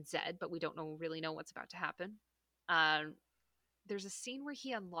 Someone named Zed, but we don't really know what's about to happen. There's a scene where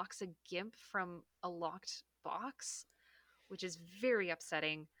he unlocks a gimp from a locked box, which is very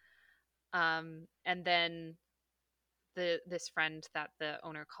upsetting. And then this friend that the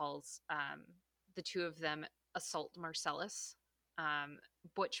owner calls, the two of them assault Marcellus.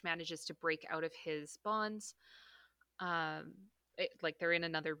 Butch manages to break out of his bonds. They're in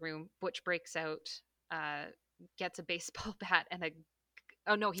another room. Butch breaks out, gets a baseball bat and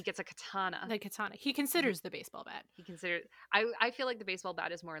he gets a katana. The katana. He considers the baseball bat. I feel like the baseball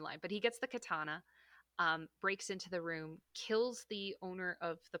bat is more in line, but he gets the katana. breaks into the room, kills the owner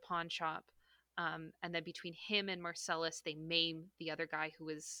of the pawn shop, and then between him and Marcellus, they maim the other guy who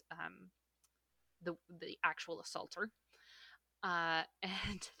is the actual assaulter.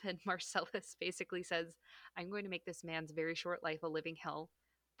 And then Marcellus basically says, "I'm going to make this man's very short life a living hell.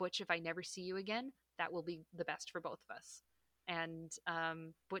 Butch, if I never see you again, that will be the best for both of us." And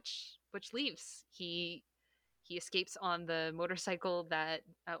Butch leaves. He escapes on the motorcycle that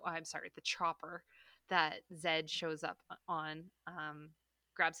the chopper that Zed shows up on.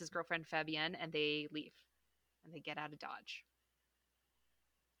 Grabs his girlfriend Fabienne, and they leave, and they get out of Dodge.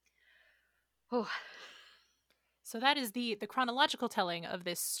 Oh. So that is the chronological telling of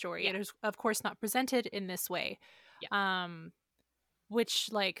this story. Yeah. It is, of course, not presented in this way. Yeah. Which,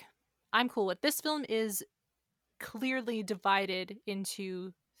 like, I'm cool with. This film is clearly divided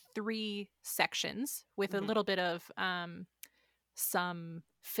into 3 sections with a little bit of some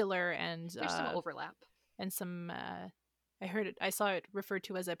filler and there's some overlap and some I saw it referred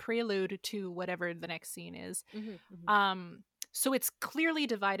to as a prelude to whatever the next scene is. So it's clearly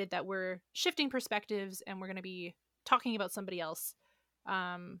divided that we're shifting perspectives and we're going to be talking about somebody else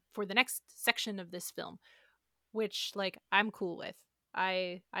for the next section of this film, which, like, I'm cool with.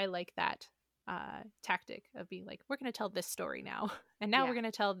 I like that tactic of being like, we're going to tell this story now, and now we're going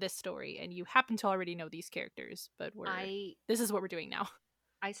to tell this story, and you happen to already know these characters, but this is what we're doing now.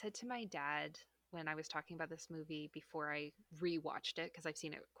 I said to my dad when I was talking about this movie before I rewatched it, because I've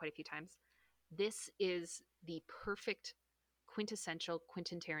seen it quite a few times, this is the perfect quintessential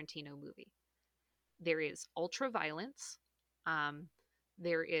Quentin Tarantino movie. There is ultra violence.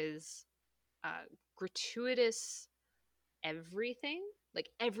 There is gratuitous everything. Like,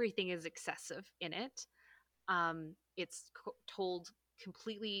 everything is excessive in it. It's told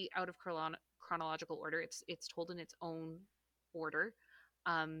completely out of chronological order. It's told in its own order.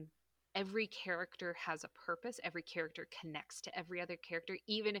 Every character has a purpose. Every character connects to every other character,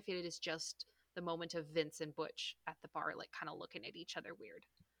 even if it is just the moment of Vince and Butch at the bar, like, kind of looking at each other weird.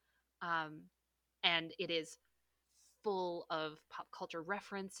 And it is full of pop culture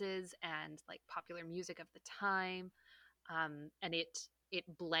references and, like, popular music of the time. And it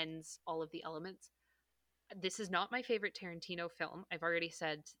blends all of the elements. This is not my favorite Tarantino film. I've already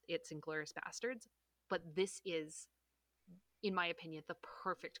said it's Inglourious Basterds, but this is, in my opinion, the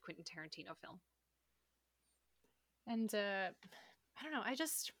perfect Quentin Tarantino film. And I don't know, I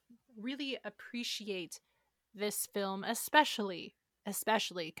just really appreciate this film, especially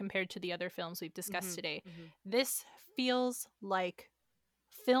compared to the other films we've discussed today. This feels like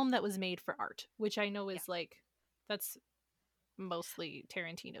film that was made for art, which I know is like, that's mostly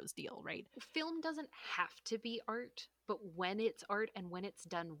Tarantino's deal, right? Film doesn't have to be art, but when it's art and when it's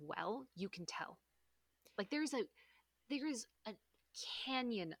done well, you can tell. Like, there is a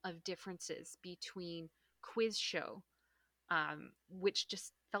canyon of differences between Quiz Show, which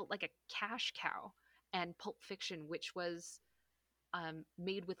just felt like a cash cow, and Pulp Fiction, which was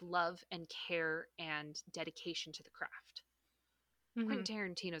made with love and care and dedication to the craft. Quentin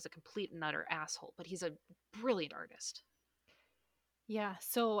Tarantino is a complete and utter asshole, but he's a brilliant artist. Yeah,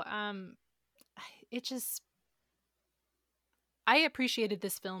 so it just, I appreciated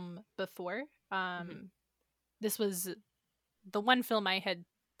this film before. This was the one film I had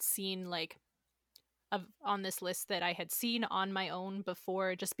seen, like, on this list that I had seen on my own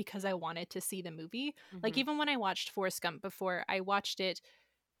before, just because I wanted to see the movie. Like, even when I watched Forrest Gump before, I watched it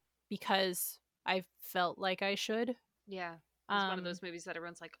because I felt like I should. Yeah, it's one of those movies that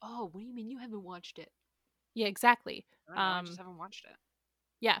everyone's like, "Oh, what do you mean you haven't watched it?" Yeah, exactly. I just haven't watched it.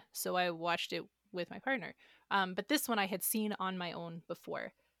 Yeah, so I watched it with my partner. But this one I had seen on my own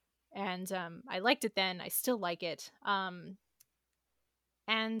before. And I liked it then. I still like it. And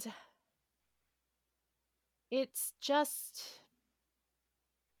it's just,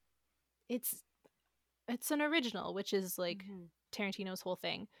 it's an original, which is, like, Tarantino's whole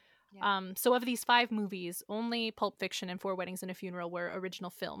thing. Yeah. So of these 5 movies, only Pulp Fiction and 4 Weddings and a Funeral were original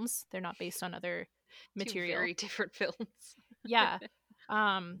films. They're not based on other material. 2 very different films. Yeah.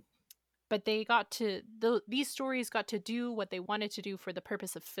 But they got to, these stories got to do what they wanted to do for the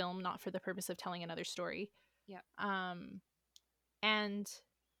purpose of film, not for the purpose of telling another story. Yeah. And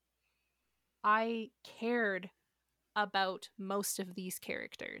I cared about most of these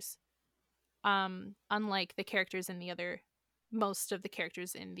characters. Unlike the characters in most of the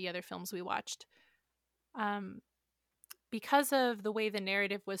characters in the other films we watched. Because of the way the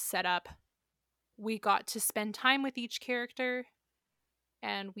narrative was set up, we got to spend time with each character,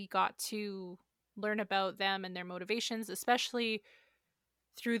 and we got to learn about them and their motivations, especially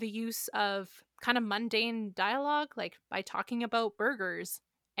through the use of kind of mundane dialogue, like by talking about burgers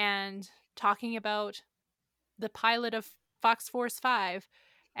and talking about the pilot of Fox Force 5,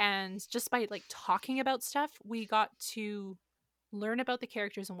 and just by like talking about stuff, we got to learn about the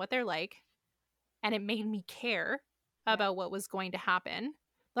characters and what they're like, and it made me care about what was going to happen.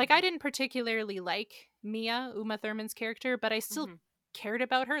 Like, I didn't particularly like Mia, Uma Thurman's character, but I still cared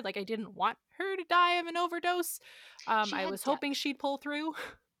about her. Like, I didn't want her to die of an overdose. I was hoping she'd pull through.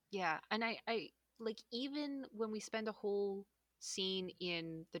 Yeah, and I like, even when we spend a whole scene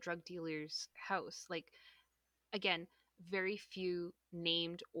in the drug dealer's house, like, again, very few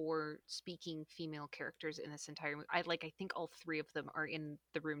named or speaking female characters in this entire movie. I think all three of them are in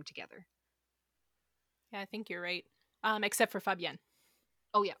the room together. Yeah, I think you're right. Except for Fabienne.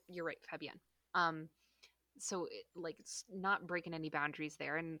 Oh yeah, you're right, Fabienne. So it's not breaking any boundaries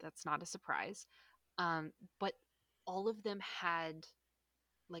there, and that's not a surprise. But all of them had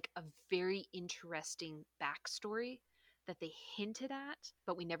like a very interesting backstory that they hinted at,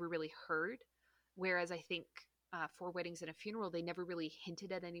 but we never really heard. Whereas I think 4 Weddings and a Funeral, they never really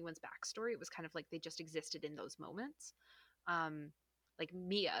hinted at anyone's backstory. It was kind of like they just existed in those moments. Like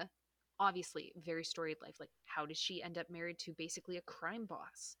Mia, obviously very storied life. Like, how does she end up married to basically a crime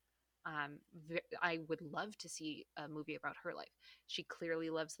boss? I would love to see a movie about her life. She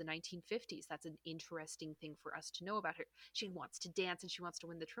clearly loves the 1950s. That's an interesting thing for us to know about her. She wants to dance and she wants to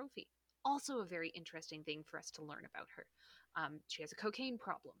win the trophy. Also a very interesting thing for us to learn about her. She has a cocaine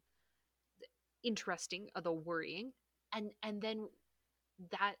problem. Interesting, although worrying. And then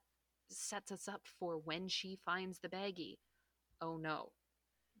that sets us up for when she finds the baggie. Oh no.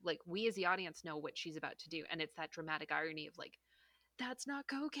 Like, we as the audience know what she's about to do. And it's that dramatic irony of like, that's not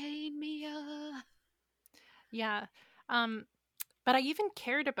cocaine, Mia. Yeah. But I even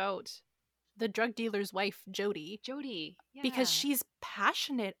cared about the drug dealer's wife, Jody. Yeah. Because she's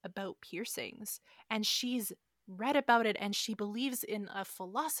passionate about piercings, and she's read about it, and she believes in a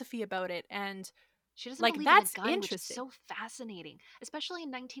philosophy about it, and she doesn't like, believe that's in a gun, interesting. Which is so fascinating, especially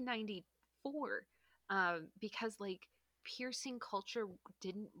in 1994, because like piercing culture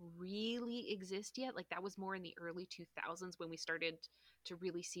didn't really exist yet. Like, that was more in the early 2000s when we started to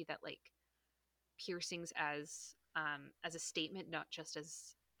really see that like piercings as a statement, not just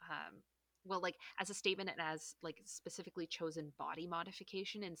as as a statement and as like specifically chosen body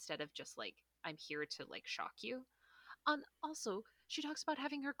modification instead of just like, I'm here to like shock you. Also, she talks about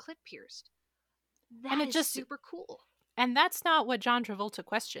having her clit pierced. That is just super cool. And that's not what John Travolta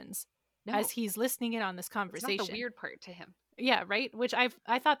questions. No. As he's listening in on this conversation. It's not the weird part to him. Yeah, right. Which I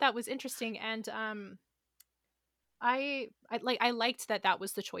thought that was interesting, and I liked that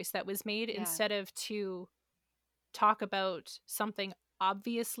was the choice that was made, instead of to talk about something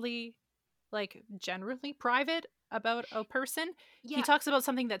obviously like generally private about a person. Yeah. He talks about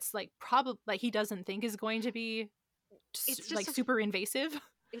something that's like probably like he doesn't think is going to be like super invasive.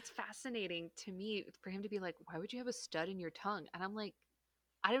 It's fascinating to me for him to be like, why would you have a stud in your tongue? And I'm like,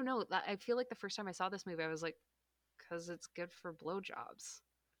 I don't know. I feel like the first time I saw this movie, I was like, because it's good for blowjobs.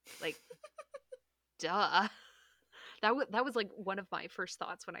 Like, duh. That was like one of my first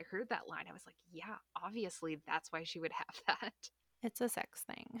thoughts when I heard that line. I was like, yeah, obviously that's why she would have that. It's a sex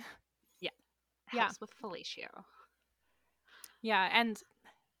thing. Yeah. Helps with fellatio. Yeah, and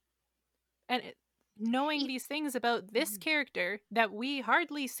knowing these things about this character that we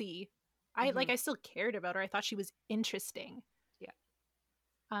hardly see, I still cared about her. I thought she was interesting.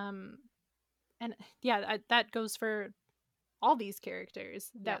 And yeah, that goes for all these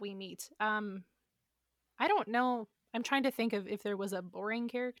characters that we meet. I don't know. I'm trying to think of if there was a boring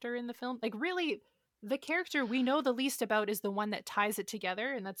character in the film. Like, really, the character we know the least about is the one that ties it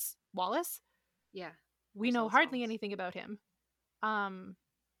together, and that's Wallace. Yeah. We know hardly anything about him. And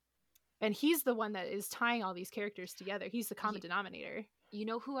he's the one that is tying all these characters together. He's the common denominator. You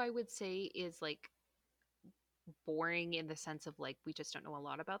know who I would say is like boring in the sense of like, we just don't know a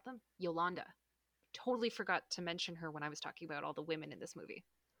lot about them? Yolanda. Totally forgot to mention her when I was talking about all the women in this movie.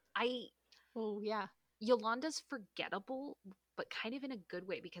 Oh yeah. Yolanda's forgettable, but kind of in a good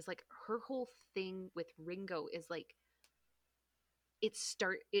way, because like her whole thing with Ringo is like,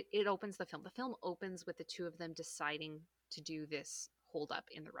 it opens the film. The film opens with the two of them deciding to do this hold up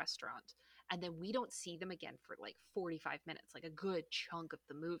in the restaurant. And then we don't see them again for like 45 minutes, like a good chunk of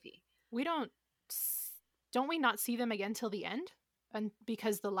the movie. Don't we not see them again till the end? And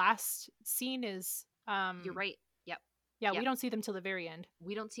because the last scene is You're right. Yep. Yeah, we don't see them till the very end.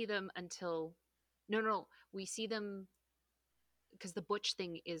 We don't see them until No. We see them because the Butch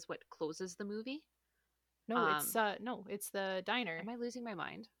thing is what closes the movie. No, it's the diner. Am I losing my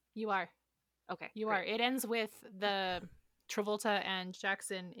mind? You are. Okay. You are. It ends with the Travolta and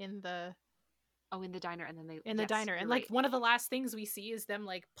Jackson in the Oh, in the diner, and then they in the diner, and like right. one of the last things we see is them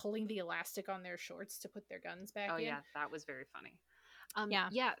like pulling the elastic on their shorts to put their guns back in. Oh yeah, that was very funny.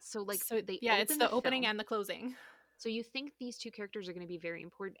 Yeah. So like it's the opening and the closing. So you think these two characters are going to be very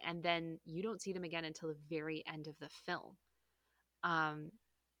important, and then you don't see them again until the very end of the film.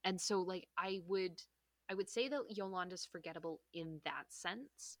 And so like I would say that Yolanda's forgettable in that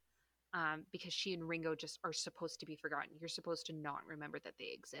sense, because she and Ringo just are supposed to be forgotten. You're supposed to not remember that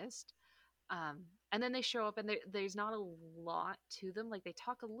they exist. And then they show up, and there's not a lot to them. Like they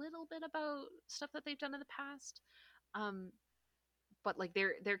talk a little bit about stuff that they've done in the past, but like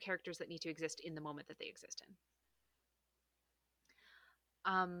they're characters that need to exist in the moment that they exist in.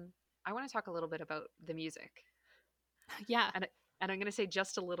 I want to talk a little bit about the music. Yeah. And I'm going to say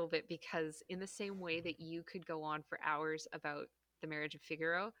just a little bit, because in the same way that you could go on for hours about The Marriage of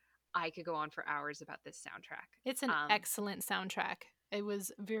Figaro, I could go on for hours about this soundtrack. It's an excellent soundtrack. It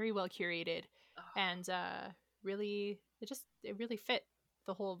was very well curated, and it really fit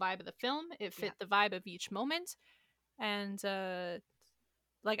the whole vibe of the film. It fit the vibe of each moment, and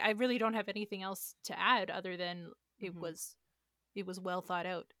like I really don't have anything else to add other than it was well thought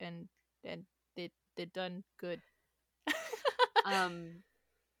out, and they'd done good.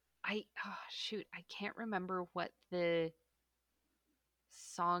 I can't remember what the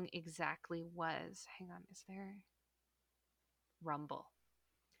song exactly was. Hang on, is there? Rumble.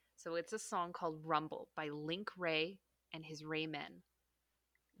 So it's a song called Rumble by Link Wray and his Ray Men.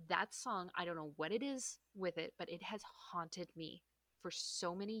 That song, I don't know what it is with it, but it has haunted me for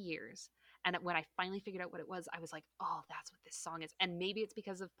so many years. And when I finally figured out what it was, I was like, oh, that's what this song is. And maybe it's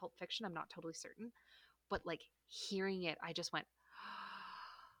because of Pulp Fiction. I'm not totally certain. But like hearing it, I just went,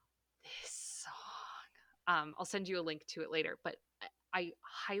 oh, this song. I'll send you a link to it later. But I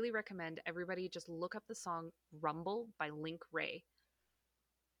highly recommend everybody just look up the song Rumble by Link Wray.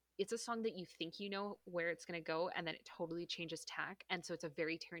 It's a song that you think you know where it's going to go, and then it totally changes tack. And so it's a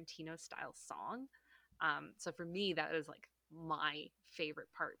very Tarantino style song. So for me, that is like my favorite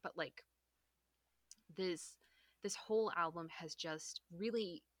part. But like this whole album has just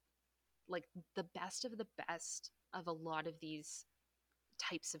really like the best of a lot of these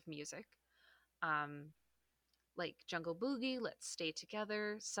types of music. Like Jungle Boogie, Let's Stay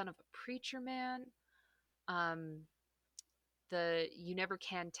Together, Son of a Preacher Man, the You Never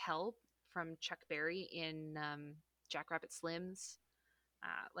Can Tell from Chuck Berry in Jackrabbit Slims,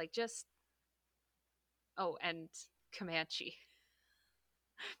 and Comanche,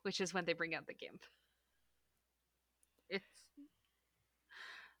 which is when they bring out the GIMP.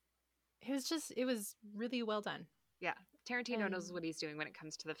 It was really well done. Yeah, Tarantino knows what he's doing when it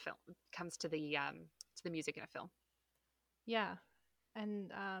comes to the film, comes to the music in a film. Yeah,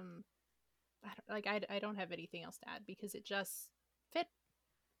 and I don't have anything else to add because it just fit.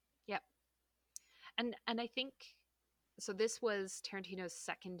 Yep. And I think so. This was Tarantino's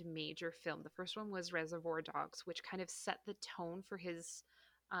second major film. The first one was Reservoir Dogs, which kind of set the tone for his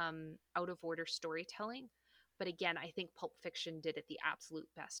out of order storytelling. But again, I think Pulp Fiction did it the absolute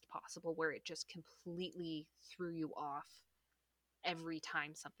best possible, where it just completely threw you off every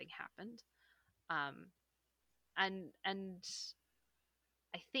time something happened. And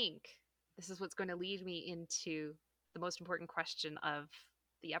I think this is what's going to lead me into the most important question of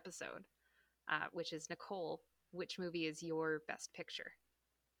the episode, which is, Nicole, which movie is your best picture?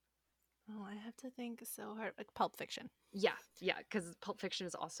 Oh, I have to think so hard. Like Pulp Fiction. Yeah, because Pulp Fiction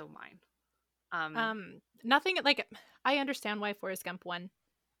is also mine. Nothing like I understand why Forrest Gump won,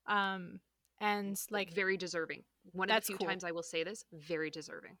 and like very deserving. One of the few times I will say this, very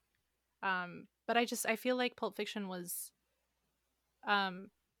deserving. But I feel like Pulp Fiction was,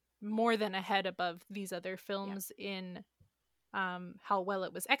 more than a head above these other films in, how well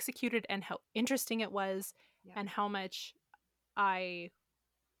it was executed and how interesting it was, and how much I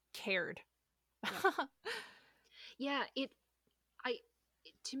cared.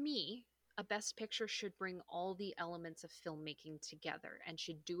 To me, a best picture should bring all the elements of filmmaking together and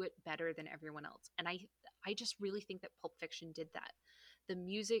should do it better than everyone else. And I just really think that Pulp Fiction did that. The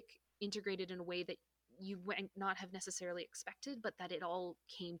music integrated in a way that you might not have necessarily expected, but that it all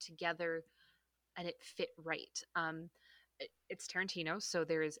came together and it fit right. It's Tarantino, so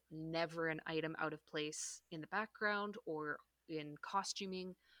there is never an item out of place in the background or in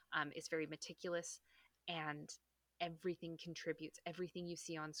costuming. It's very meticulous, and everything contributes. Everything you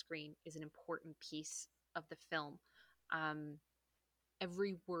see on screen is an important piece of the film.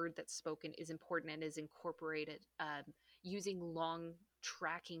 Every word that's spoken is important and is incorporated, using long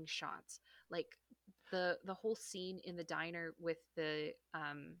tracking shots. Like the whole scene in the diner with the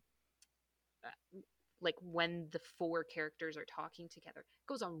like when the four characters are talking together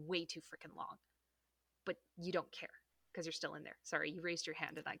goes on way too freaking long. but you don't care because you're still in there. Sorry, you raised your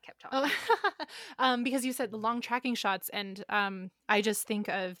hand and I kept talking. Because you said the long tracking shots, and I just think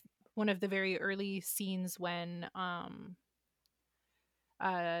of one of the very early scenes when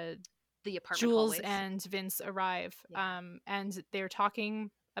the apartment Jules hallways. and Vince arrive, and they're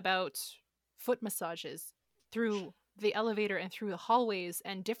talking about foot massages through the elevator and through the hallways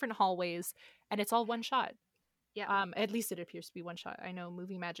and different hallways, and it's all one shot. Yeah. At least it appears to be one shot. I know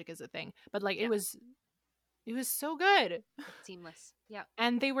movie magic is a thing, but like it was so good. It's seamless. Yeah.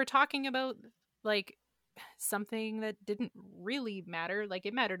 And they were talking about like something that didn't really matter. Like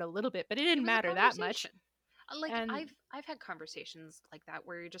it mattered a little bit, but it didn't matter that much. Like and, I've had conversations like that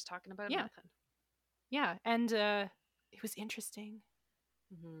where you're just talking about nothing. Yeah, and it was interesting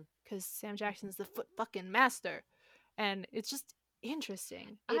because Sam Jackson's the foot fucking master, and it's just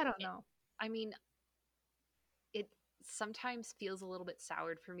interesting. I don't know. I mean, it sometimes feels a little bit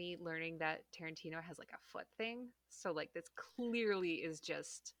soured for me learning that Tarantino has like a foot thing. So like this clearly is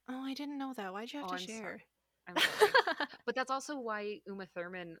just. Oh, I didn't know that. Why'd you have to share? Sorry. I'm sorry. But that's also why Uma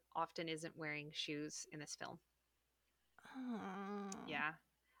Thurman often isn't wearing shoes in this film. Yeah.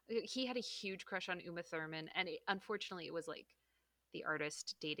 He had a huge crush on Uma Thurman, and unfortunately it was like the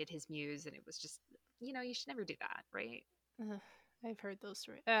artist dated his muse, and it was just, you should never do that, right? I've heard those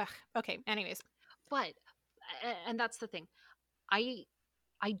stories. Okay, anyways. But, and that's the thing. I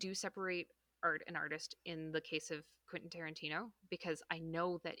do separate art and artist in the case of Quentin Tarantino, because I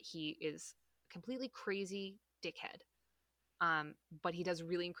know that he is completely crazy dickhead. But he does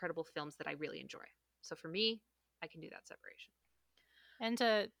really incredible films that I really enjoy. So for me, I can do that separation.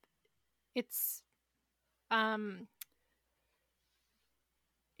 And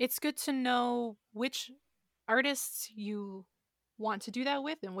it's good to know which artists you want to do that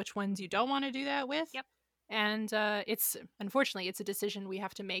with and which ones you don't want to do that with. Yep. And it's unfortunately it's a decision we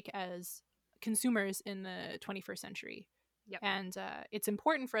have to make as consumers in the 21st century. Yep. And it's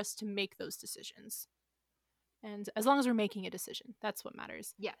important for us to make those decisions. And as long as we're making a decision, that's what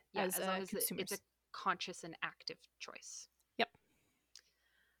matters. Yeah. As long as consumers. it's a conscious and active choice. Yep.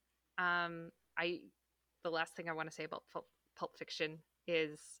 The last thing I want to say about Pulp Fiction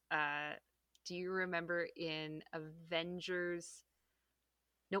is, do you remember in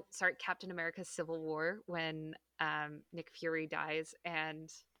Captain America Civil War when Nick Fury dies,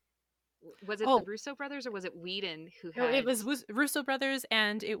 and was it the Russo brothers or was it Whedon who had... No, it was Russo brothers,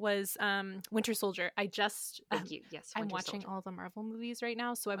 and it was Winter Soldier. Thank you. Yes, I'm watching all the Marvel movies right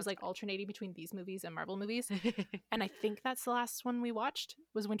now, so I was alternating between these movies and Marvel movies. And I think that's the last one we watched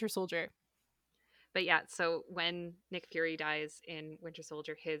was Winter Soldier. But yeah, so when Nick Fury dies in Winter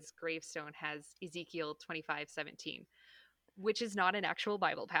Soldier, his gravestone has Ezekiel 25:17, which is not an actual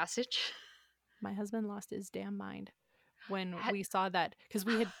Bible passage. My husband lost his damn mind when we saw that, because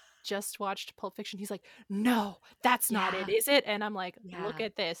we had just watched Pulp Fiction. He's like, no, that's not it, is it? And I'm like, look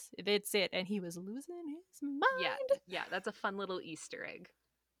at this, it's it. And he was losing his mind. Yeah, that's a fun little Easter egg.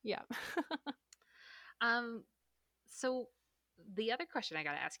 Yeah. So the other question I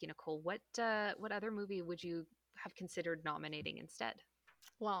got to ask you, Nicole, what other movie would you have considered nominating instead?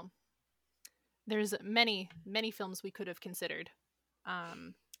 Well, there's many films we could have considered.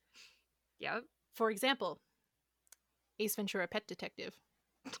 Yep. For example, Ace Ventura: Pet Detective,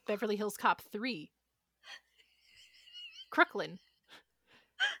 Beverly Hills Cop 3, Crooklyn,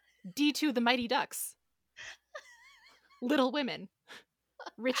 D2: The Mighty Ducks, Little Women,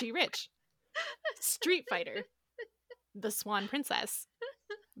 Richie Rich, Street Fighter, The Swan Princess,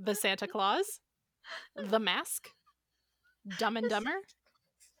 The Santa Claus, The Mask, Dumb and Dumber,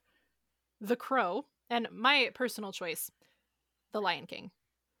 The Crow, and my personal choice, The Lion King.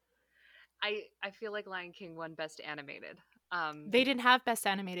 I feel like Lion King won Best Animated. They didn't have Best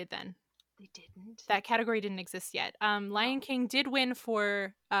Animated then. They didn't? That category didn't exist yet. Lion King did win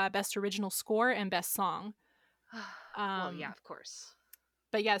for Best Original Score and Best Song. Well, yeah, of course.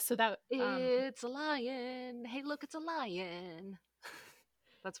 But yeah, so that... it's a lion. Hey, look, it's a lion.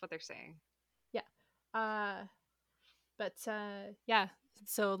 That's what they're saying. Yeah. Yeah,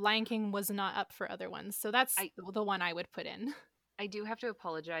 so Lion King was not up for other ones. So that's the one I would put in. I do have to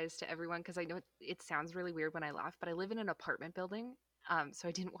apologize to everyone because I know it sounds really weird when I laugh, but I live in an apartment building, so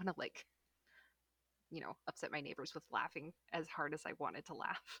I didn't want to upset my neighbors with laughing as hard as I wanted to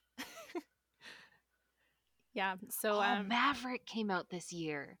laugh. Yeah, so Maverick came out this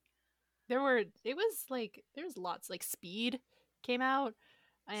year. There was lots, like Speed came out.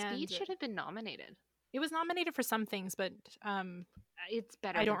 And Speed should have been nominated. It was nominated for some things, but it's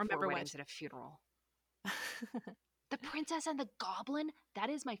better. I don't remember Weddings at a Funeral. The Princess and the Goblin, that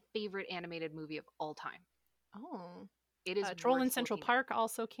is my favorite animated movie of all time. Oh. It is Troll in Central Park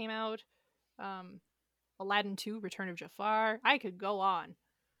also came out. Aladdin 2, Return of Jafar. I could go on.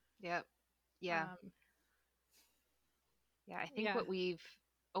 Yep. Yeah. I think what we've...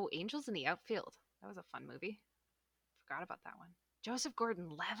 Oh, Angels in the Outfield. That was a fun movie. Forgot about that one. Joseph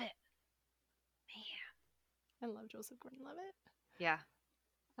Gordon-Levitt. Man. I love Joseph Gordon-Levitt. Yeah.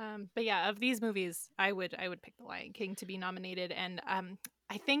 But yeah, of these movies, I would pick The Lion King to be nominated, and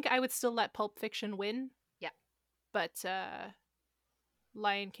I think I would still let Pulp Fiction win. Yeah. But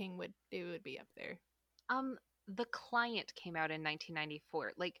Lion King would be up there. The Client came out in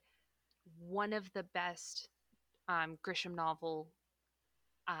 1994. Like, one of the best Grisham novel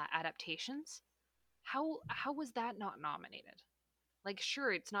adaptations. How was that not nominated? Like,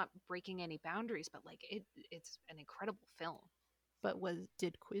 sure, it's not breaking any boundaries, but like it's an incredible film. But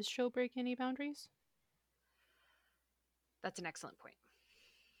did Quiz Show break any boundaries? That's an excellent point.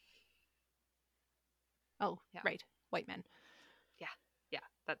 Oh, yeah. Right. White men. Yeah.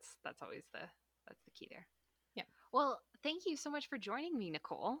 That's always the key there. Yeah. Well, thank you so much for joining me,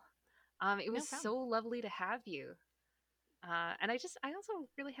 Nicole. It was so lovely to have you. And I also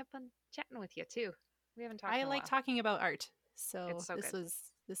really have fun chatting with you too. We haven't talked. I like talking about art, so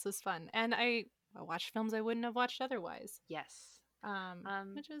this was fun, and I watched films I wouldn't have watched otherwise. Yes.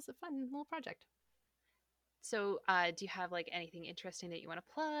 Which was a fun little project. So, do you have like anything interesting that you want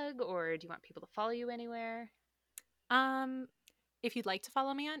to plug, or do you want people to follow you anywhere? If you'd like to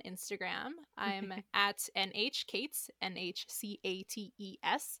follow me on Instagram, I'm at NHCates,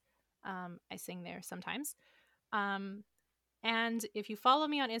 NHCATES. I sing there sometimes. And if you follow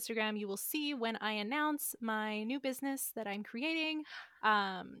me on Instagram, you will see when I announce my new business that I'm creating.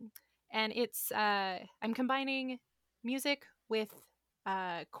 And it's I'm combining music with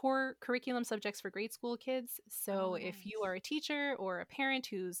core curriculum subjects for grade school kids. So if you are a teacher or a parent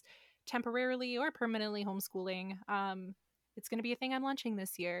who's temporarily or permanently homeschooling, it's going to be a thing I'm launching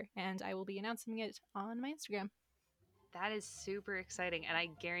this year, and I will be announcing it on my Instagram. That is super exciting, and I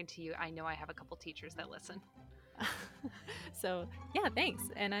guarantee you, I know I have a couple teachers that listen. So yeah, thanks,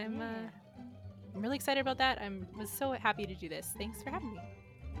 and I'm really excited about that. Was so happy to do this. Thanks for having me.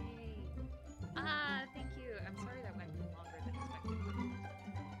 Thank you. I'm sorry that went longer than expected.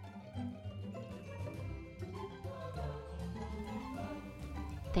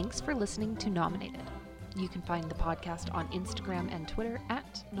 Thanks for listening to Nominated. You can find the podcast on Instagram and Twitter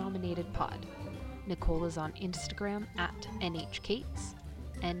at NominatedPod. Nicole is on Instagram at NHCates,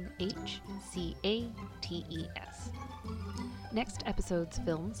 NHCATES. Next episode's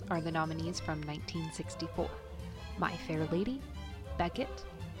films are the nominees from 1964, My Fair Lady, Beckett,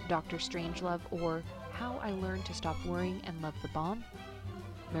 Dr. Strangelove, or How I Learned to Stop Worrying and Love the Bomb,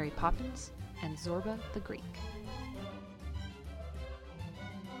 Mary Poppins, and Zorba the Greek.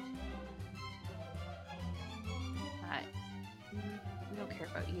 We don't care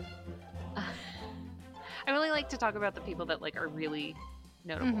about you. I really like to talk about the people that like are really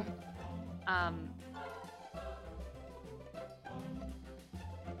notable.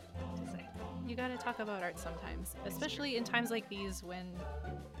 You gotta talk about art sometimes, especially in times like these when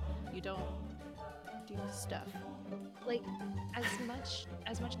you don't do stuff. Like as much